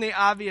have been the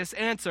obvious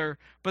answer,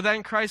 but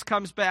then Christ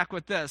comes back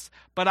with this,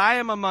 but I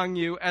am among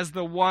you as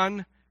the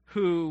one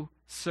who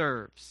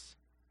serves.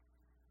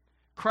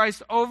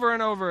 Christ over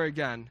and over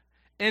again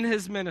in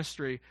his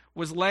ministry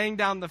was laying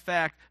down the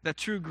fact that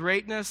true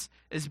greatness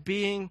is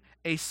being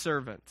a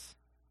servant.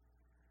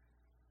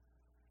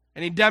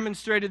 And he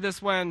demonstrated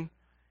this when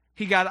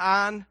he got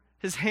on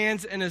his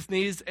hands and his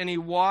knees and he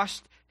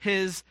washed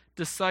his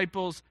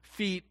disciples'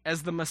 feet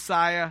as the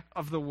Messiah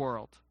of the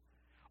world.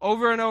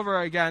 Over and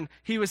over again,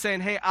 he was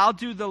saying, hey, I'll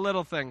do the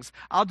little things.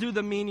 I'll do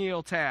the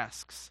menial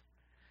tasks.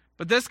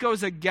 But this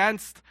goes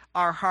against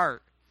our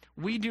heart.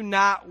 We do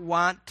not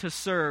want to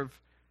serve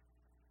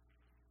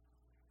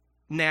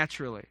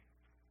naturally.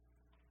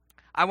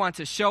 I want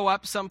to show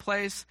up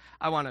someplace.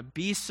 I want to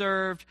be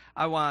served.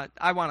 I want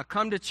to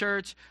come to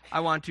church.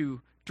 I want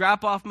to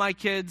drop off my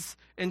kids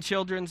in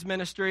children's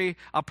ministry.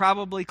 I'll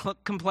probably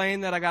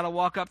complain that I got to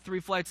walk up 3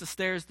 flights of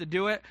stairs to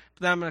do it.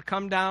 But then I'm going to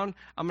come down.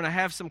 I'm going to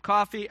have some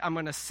coffee. I'm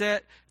going to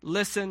sit,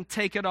 listen,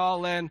 take it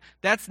all in.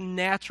 That's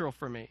natural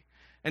for me.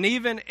 And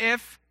even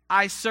if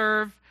I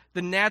serve,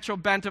 the natural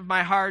bent of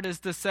my heart is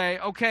to say,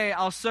 okay,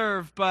 I'll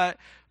serve, but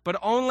but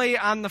only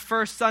on the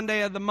first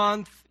Sunday of the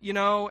month,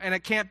 and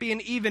it can't be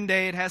an even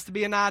day. It has to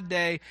be an odd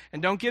day.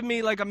 And don't give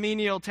me like a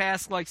menial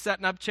task like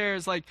setting up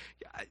chairs. Like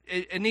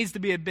it needs to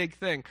be a big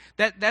thing.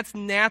 That's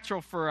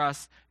natural for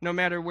us no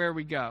matter where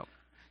we go.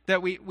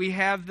 That we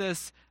have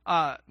this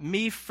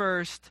me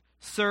first,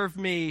 serve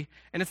me,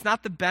 and it's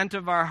not the bent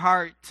of our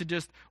heart to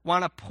just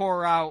want to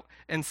pour out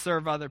and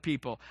serve other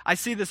people. I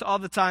see this all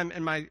the time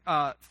in my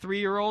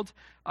 3-year-old.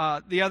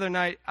 The other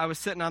night, I was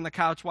sitting on the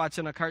couch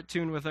watching a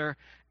cartoon with her,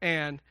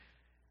 and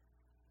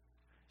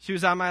she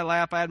was on my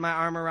lap. I had my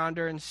arm around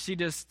her, and she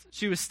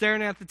was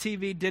staring at the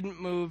TV, didn't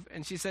move,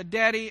 and she said,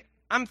 "Daddy,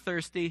 I'm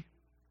thirsty,"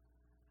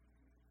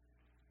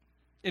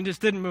 and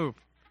just didn't move.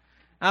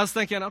 I was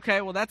thinking,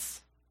 okay, well,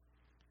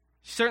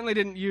 she certainly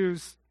didn't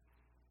use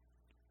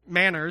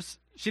manners.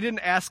 She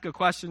didn't ask a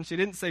question. She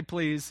didn't say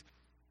please.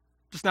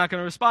 Just not going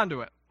to respond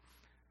to it.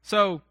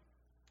 So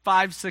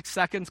 5-6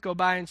 seconds go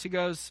by and she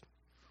goes,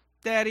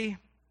 "Daddy,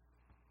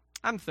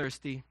 I'm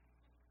thirsty."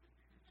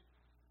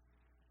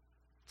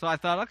 So I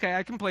thought, okay,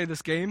 I can play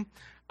this game.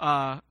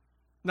 Not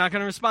going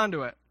to respond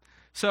to it.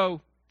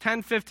 So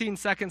 10-15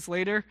 seconds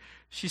later,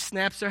 she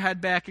snaps her head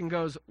back and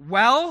goes,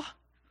 "Well?"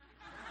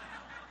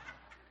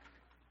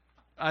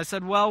 I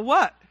said, "Well,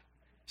 what?"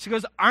 She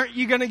goes, "Aren't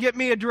you going to get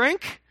me a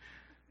drink?"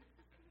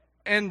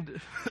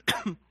 And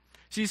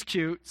she's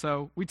cute,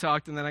 so we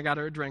talked, and then I got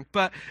her a drink.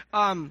 But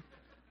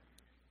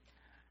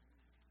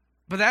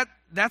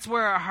that's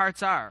where our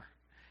hearts are.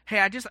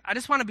 Hey, I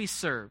just want to be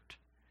served.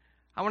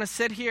 I want to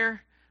sit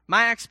here.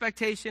 My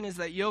expectation is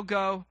that you'll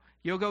go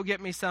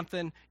get me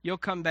something, you'll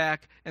come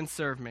back and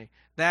serve me.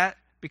 That,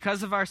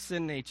 because of our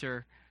sin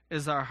nature,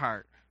 is our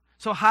heart.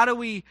 So how do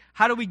we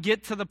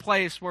get to the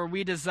place where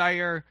we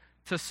desire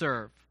to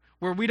serve?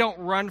 Where we don't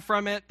run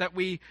from it, that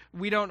we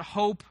don't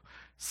hope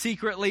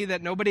secretly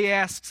that nobody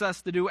asks us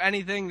to do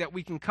anything, that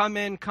we can come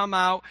in, come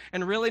out,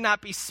 and really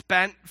not be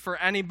spent for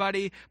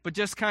anybody, but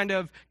just kind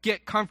of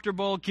get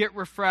comfortable, get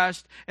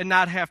refreshed, and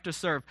not have to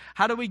serve.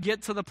 How do we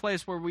get to the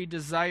place where we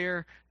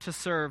desire to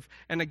serve?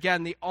 And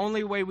again, the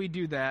only way we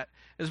do that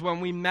is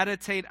when we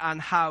meditate on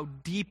how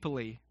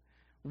deeply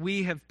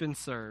we have been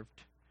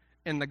served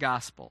in the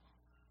gospel.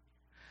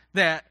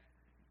 That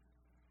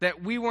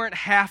we weren't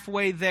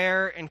halfway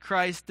there and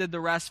Christ did the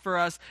rest for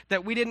us,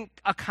 that we didn't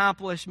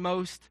accomplish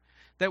most,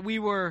 that we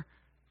were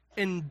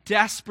in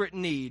desperate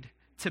need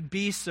to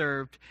be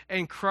served,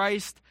 and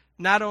Christ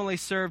not only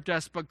served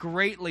us, but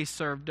greatly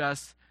served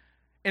us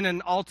in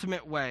an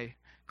ultimate way.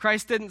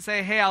 Christ didn't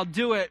say, "Hey, I'll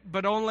do it,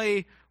 but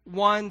only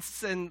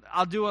once, and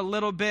I'll do a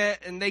little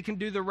bit, and they can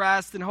do the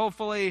rest, and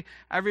hopefully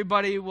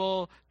everybody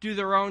will do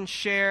their own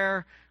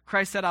share."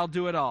 Christ said, "I'll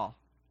do it all.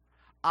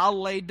 I'll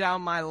lay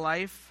down my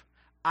life.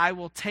 I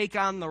will take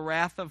on the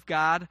wrath of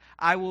God.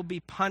 I will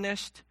be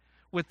punished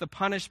with the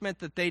punishment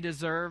that they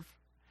deserve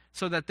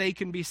so that they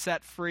can be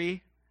set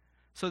free,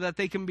 so that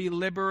they can be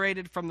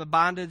liberated from the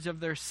bondage of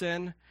their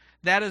sin."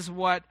 That is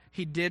what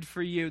he did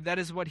for you. That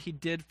is what he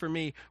did for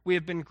me. We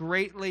have been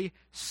greatly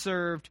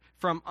served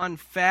from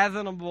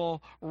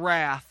unfathomable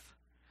wrath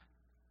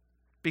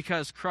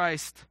because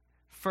Christ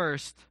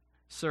first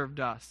served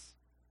us.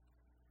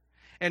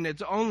 And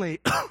it's only,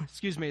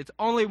 it's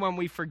only when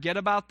we forget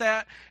about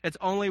that, it's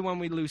only when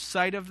we lose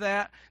sight of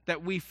that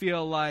we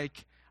feel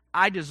like,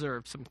 I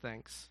deserve some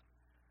things.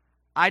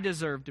 I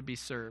deserve to be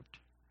served.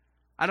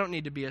 I don't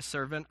need to be a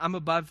servant. I'm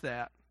above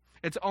that.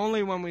 It's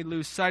only when we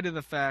lose sight of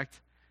the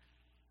fact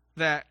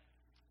that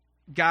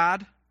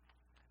God,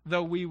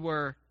 though we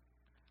were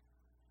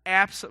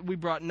we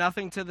brought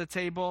nothing to the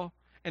table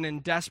and in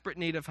desperate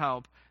need of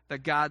help,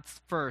 that God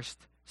first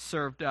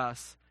served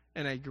us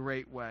in a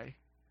great way.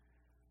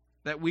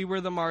 That we were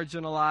the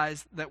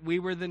marginalized, that we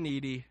were the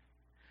needy,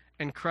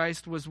 and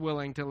Christ was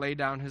willing to lay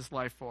down his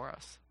life for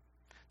us.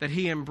 That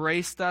he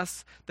embraced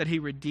us, that he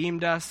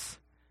redeemed us,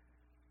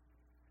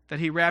 that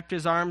he wrapped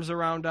his arms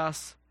around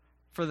us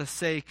for the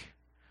sake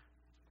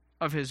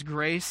of his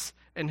grace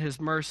and his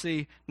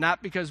mercy,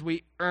 not because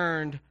we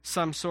earned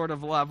some sort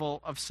of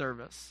level of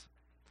service.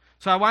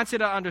 So I want you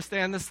to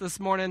understand this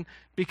morning,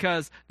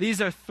 because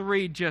these are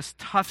 3 just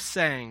tough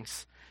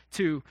sayings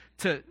to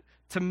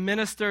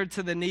minister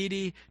to the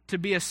needy, to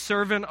be a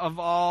servant of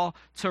all,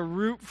 to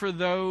root for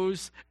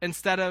those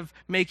instead of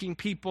making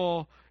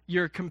people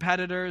your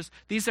competitors.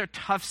 These are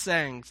tough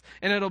sayings.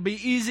 And it'll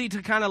be easy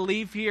to kind of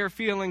leave here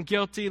feeling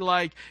guilty,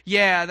 like,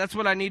 yeah, that's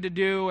what I need to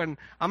do, and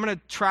I'm going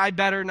to try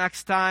better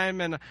next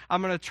time, and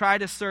I'm going to try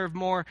to serve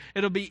more.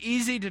 It'll be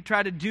easy to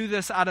try to do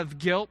this out of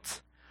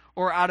guilt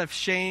or out of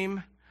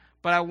shame,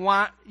 but I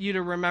want you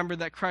to remember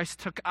that Christ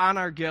took on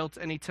our guilt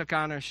and he took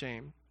on our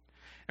shame.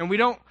 And we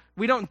don't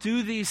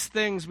do these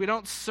things. We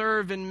don't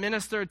serve and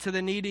minister to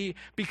the needy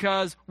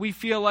because we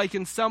feel like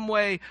in some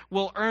way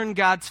we'll earn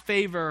God's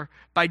favor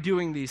by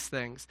doing these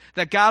things.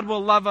 That God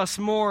will love us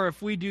more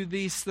if we do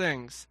these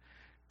things,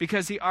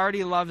 because he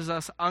already loves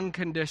us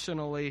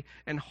unconditionally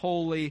and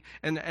wholly,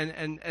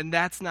 and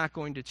that's not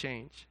going to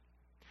change.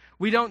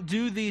 We don't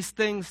do these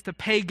things to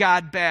pay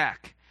God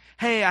back.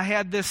 hey, I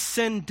had this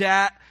sin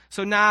debt,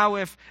 so now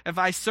if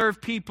I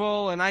serve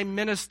people and I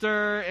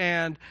minister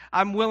and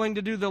I'm willing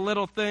to do the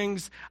little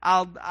things,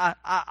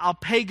 I'll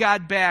pay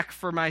God back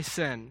for my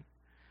sin.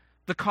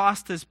 The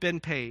cost has been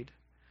paid.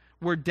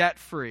 We're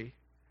debt-free.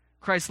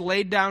 Christ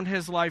laid down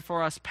his life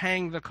for us,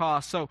 paying the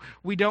cost. So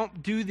we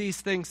don't do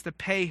these things to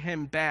pay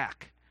him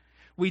back.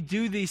 We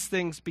do these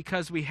things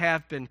because we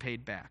have been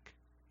paid back.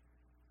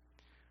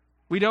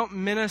 We don't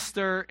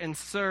minister and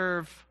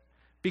serve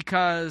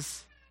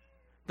because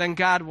then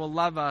God will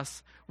love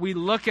us. We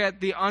look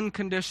at the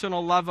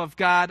unconditional love of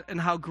God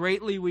and how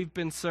greatly we've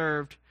been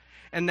served,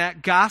 and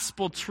that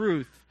gospel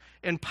truth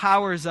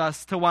empowers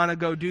us to want to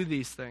go do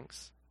these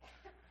things.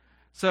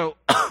 So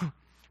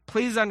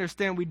please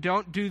understand, we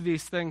don't do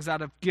these things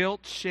out of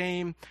guilt,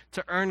 shame,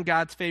 to earn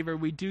God's favor.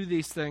 We do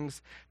these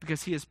things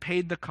because he has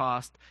paid the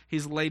cost.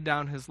 He's laid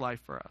down his life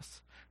for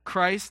us.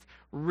 Christ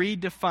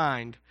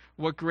redefined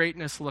what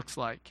greatness looks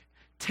like.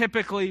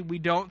 Typically, we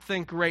don't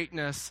think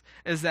greatness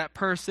is that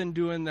person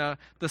doing the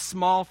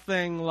small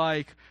thing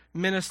like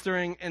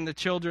ministering in the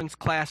children's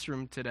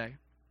classroom today.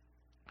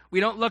 We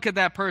don't look at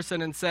that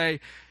person and say,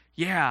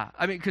 yeah,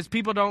 because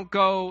people don't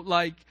go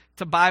like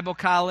to Bible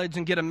college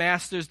and get a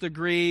master's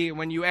degree. And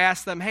when you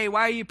ask them, hey,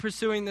 why are you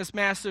pursuing this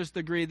master's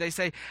degree? They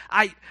say,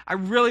 I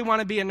really want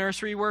to be a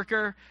nursery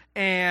worker,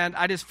 and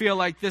I just feel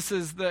like this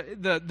is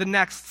the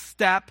next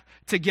step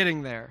to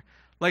getting there.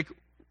 Like,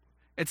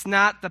 it's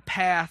not the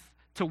path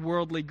to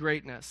worldly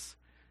greatness,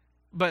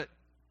 but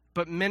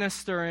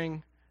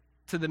ministering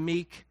to the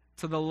meek,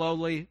 to the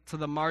lowly, to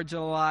the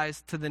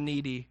marginalized, to the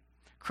needy.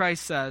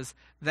 Christ says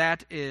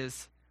that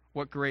is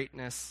what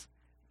greatness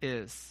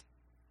is.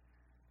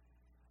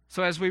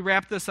 So as we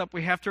wrap this up,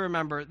 we have to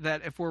remember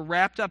that if we're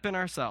wrapped up in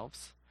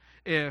ourselves,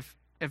 if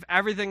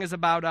everything is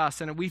about us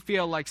and we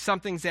feel like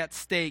something's at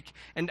stake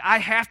and I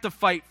have to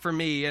fight for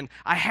me and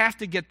I have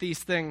to get these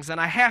things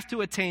and I have to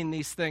attain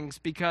these things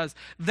because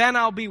then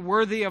I'll be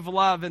worthy of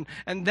love and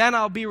then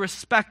I'll be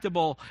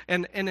respectable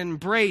and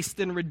embraced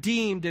and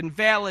redeemed and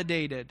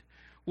validated,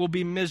 we'll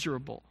be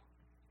miserable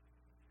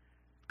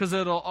because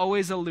it'll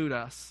always elude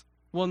us.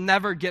 We'll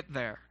never get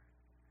there,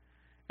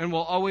 and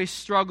we'll always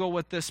struggle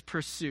with this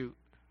pursuit.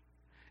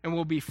 And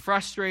we'll be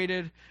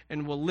frustrated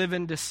and we'll live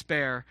in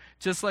despair,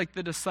 just like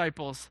the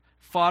disciples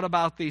fought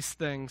about these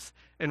things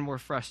and were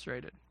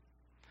frustrated.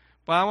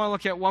 But I want to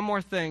look at one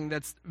more thing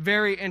that's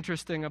very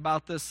interesting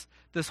about this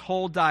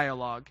whole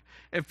dialogue.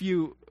 If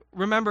you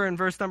remember in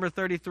verse number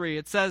 33,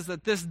 it says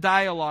that this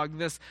dialogue,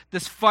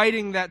 this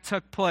fighting that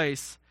took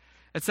place,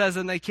 it says,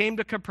 and they came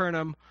to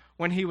Capernaum.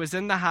 When he was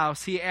in the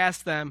house, he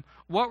asked them,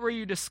 what were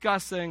you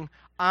discussing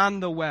on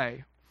the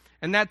way?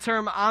 And that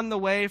term on the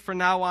way, from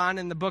now on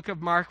in the book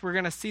of Mark, we're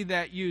going to see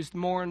that used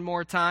more and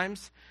more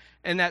times.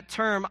 And that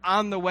term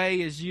on the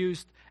way is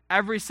used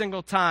every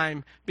single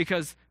time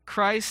because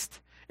Christ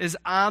is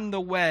on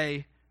the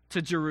way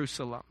to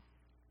Jerusalem.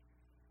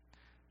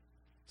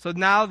 So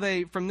now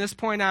from this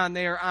point on,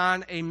 they are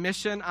on a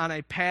mission, on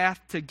a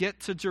path to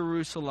get to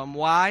Jerusalem.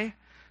 Why?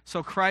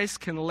 So Christ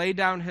can lay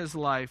down his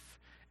life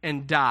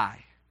and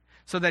die,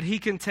 so that he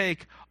can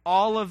take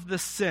all of the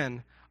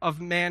sin of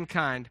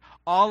mankind,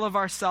 all of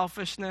our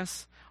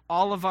selfishness,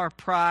 all of our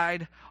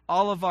pride,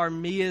 all of our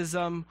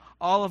meism,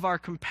 all of our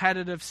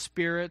competitive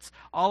spirits,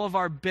 all of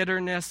our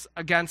bitterness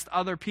against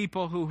other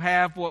people who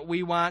have what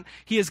we want.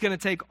 He is going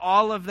to take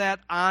all of that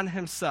on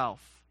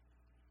himself.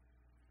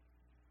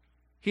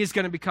 He is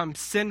going to become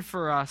sin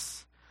for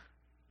us,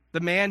 the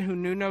man who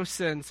knew no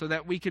sin, so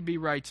that we could be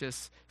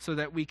righteous, so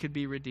that we could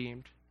be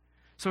redeemed.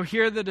 So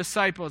here the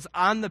disciples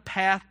on the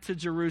path to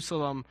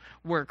Jerusalem,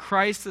 where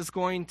Christ is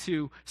going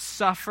to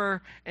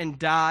suffer and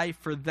die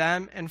for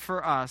them and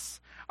for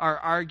us, are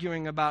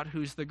arguing about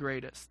who's the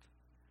greatest.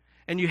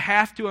 And you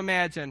have to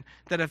imagine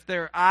that if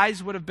their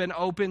eyes would have been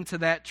open to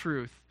that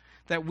truth,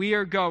 that we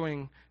are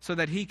going so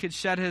that he could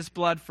shed his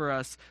blood for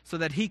us, so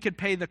that he could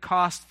pay the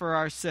cost for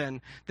our sin,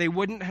 they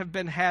wouldn't have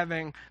been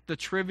having the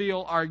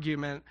trivial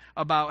argument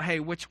about, hey,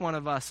 which one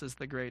of us is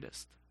the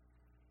greatest?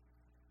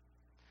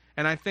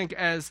 And I think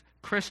as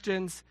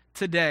Christians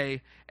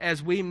today,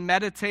 as we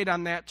meditate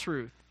on that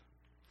truth,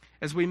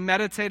 as we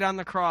meditate on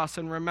the cross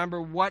and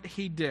remember what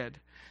he did,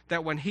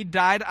 that when he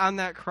died on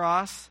that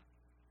cross,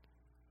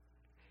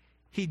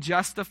 he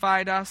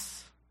justified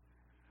us,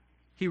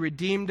 he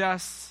redeemed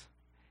us,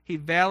 he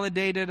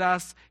validated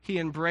us, he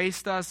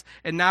embraced us,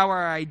 and now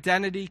our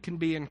identity can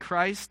be in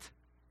Christ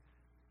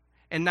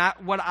and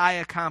not what I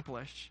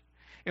accomplish.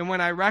 And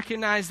when I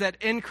recognize that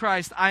in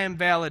Christ I am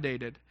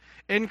validated,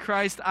 in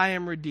Christ I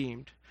am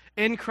redeemed,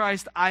 in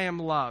Christ I am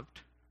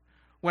loved.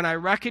 When I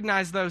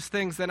recognize those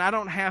things, then I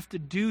don't have to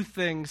do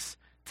things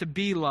to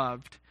be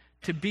loved,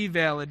 to be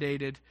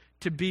validated,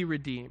 to be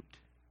redeemed.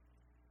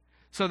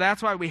 So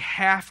that's why we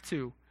have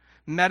to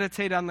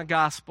meditate on the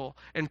gospel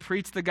and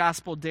preach the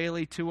gospel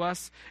daily to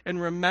us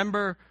and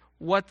remember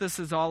what this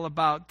is all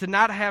about. To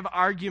not have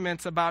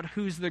arguments about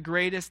who's the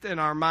greatest in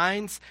our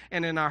minds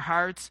and in our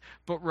hearts,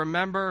 but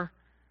remember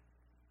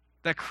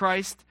that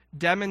Christ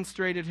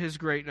demonstrated his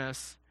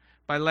greatness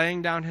by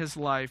laying down his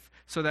life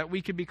so that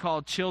we could be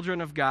called children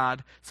of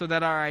God, so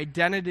that our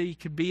identity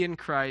could be in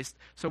Christ,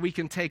 so we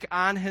can take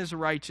on his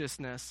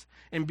righteousness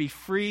and be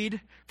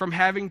freed from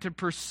having to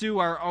pursue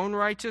our own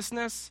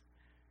righteousness.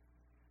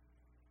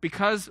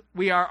 Because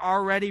we are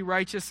already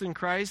righteous in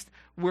Christ,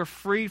 we're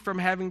free from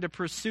having to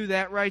pursue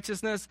that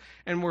righteousness,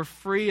 and we're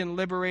free and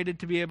liberated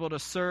to be able to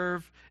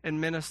serve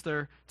and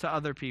minister to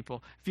other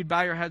people. If you'd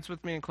bow your heads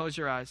with me and close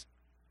your eyes,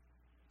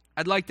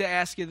 I'd like to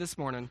ask you this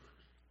morning,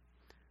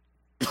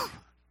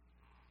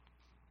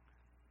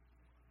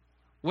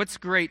 what's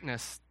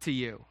greatness to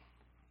you?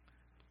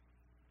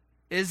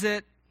 Is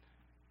it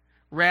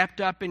wrapped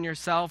up in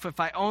yourself? If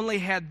I only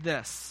had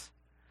this,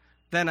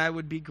 then I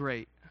would be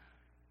great.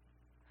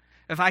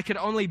 If I could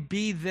only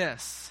be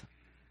this,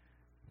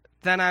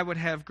 then I would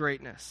have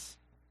greatness.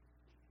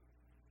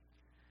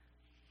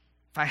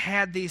 If I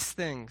had these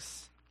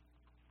things.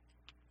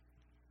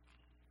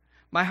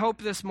 My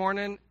hope this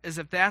morning is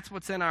if that's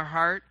what's in our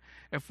heart,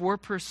 if we're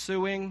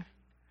pursuing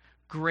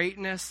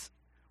greatness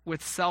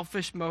with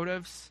selfish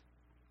motives,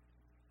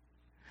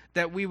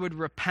 that we would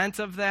repent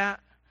of that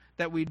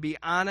we'd be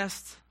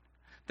honest,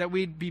 that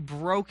we'd be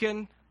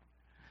broken,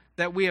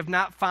 that we have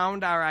not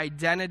found our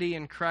identity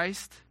in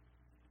Christ,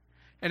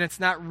 and it's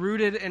not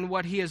rooted in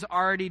what he has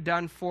already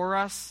done for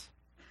us,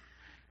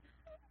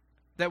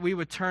 that we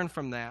would turn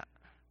from that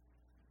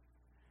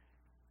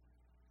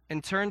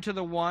and turn to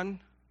the one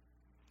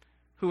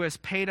who has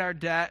paid our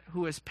debt,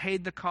 who has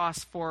paid the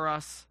cost for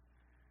us,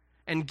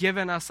 and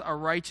given us a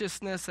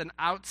righteousness, an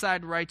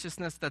outside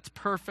righteousness that's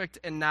perfect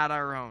and not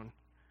our own.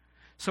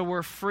 So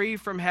we're free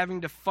from having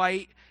to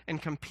fight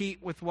and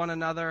compete with one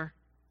another.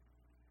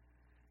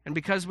 And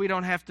because we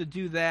don't have to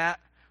do that,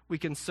 we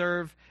can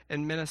serve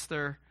and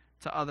minister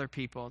to other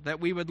people.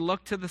 That we would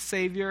look to the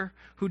Savior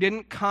who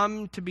didn't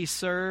come to be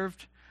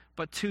served,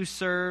 but to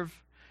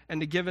serve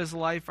and to give his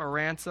life a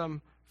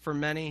ransom for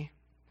many.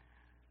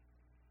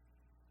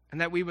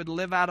 And that we would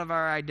live out of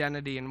our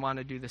identity and want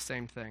to do the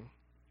same thing.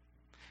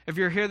 If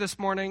you're here this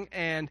morning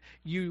and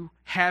you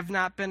have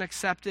not been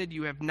accepted,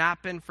 you have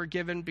not been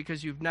forgiven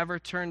because you've never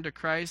turned to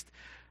Christ,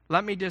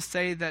 let me just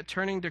say that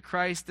turning to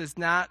Christ is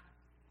not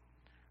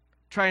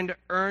trying to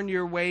earn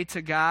your way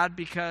to God,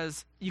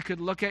 because you could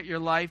look at your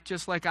life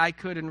just like I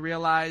could and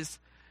realize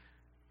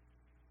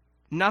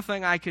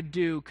nothing I could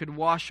do could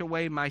wash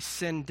away my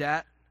sin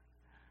debt,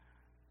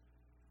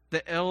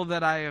 the ill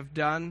that I have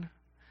done,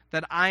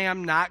 that I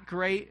am not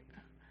great,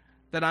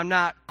 that I'm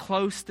not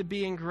close to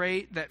being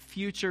great, that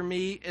future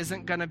me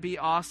isn't going to be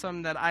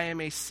awesome, that I am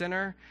a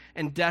sinner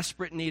in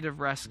desperate need of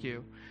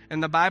rescue.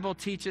 And the Bible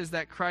teaches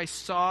that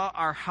Christ saw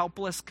our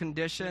helpless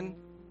condition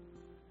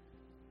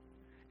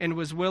and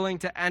was willing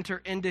to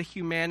enter into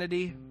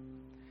humanity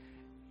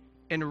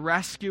and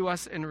rescue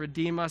us and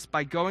redeem us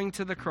by going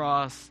to the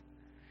cross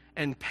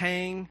and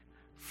paying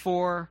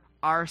for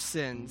our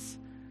sins.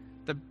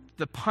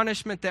 The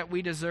punishment that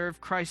we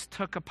deserve, Christ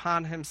took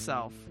upon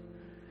himself.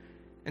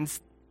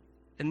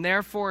 And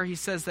therefore, he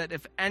says that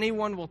if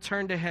anyone will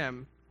turn to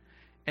him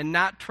and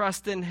not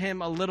trust in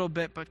him a little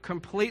bit, but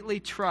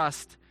completely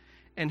trust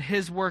in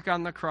his work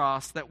on the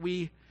cross, that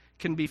we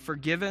can be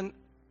forgiven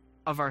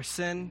of our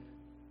sin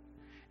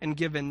and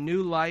given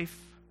new life,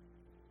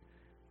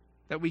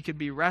 that we could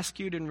be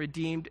rescued and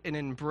redeemed and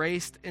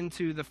embraced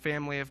into the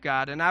family of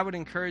God. And I would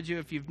encourage you,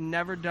 if you've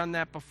never done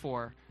that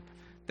before,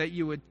 that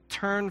you would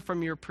turn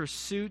from your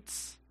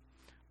pursuits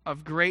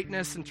of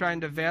greatness and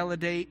trying to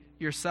validate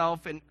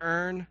yourself and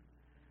earn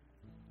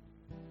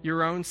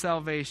your own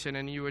salvation,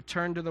 and you would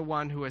turn to the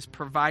one who has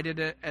provided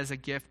it as a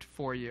gift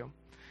for you.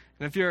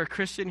 And if you're a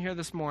Christian here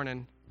this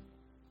morning,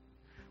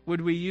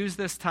 would we use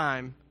this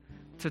time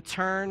to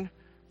turn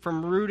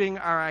from rooting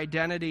our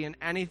identity in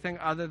anything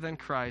other than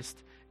Christ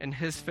and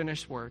his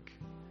finished work?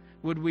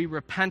 Would we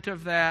repent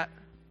of that?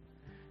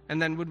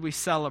 And then would we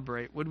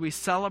celebrate? Would we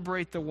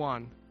celebrate the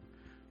one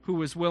who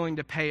was willing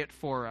to pay it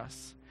for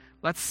us?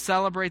 Let's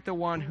celebrate the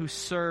one who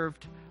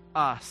served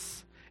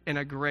us in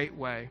a great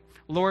way.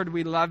 Lord,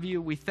 we love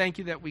you. We thank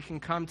you that we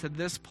can come to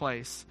this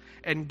place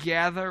and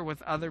gather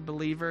with other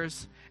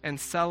believers and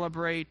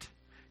celebrate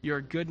your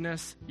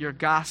goodness, your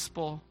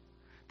gospel,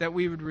 that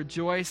we would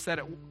rejoice that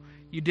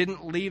you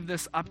didn't leave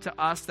this up to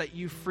us, that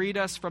you freed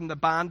us from the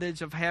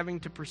bondage of having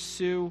to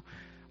pursue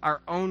our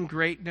own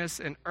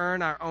greatness and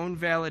earn our own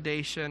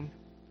validation,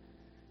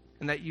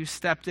 and that you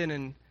stepped in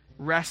and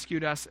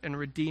rescued us and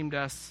redeemed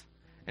us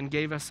and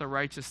gave us a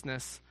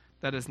righteousness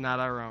that is not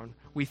our own.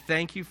 We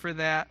thank you for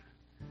that.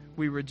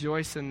 We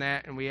rejoice in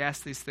that, and we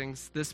ask these things this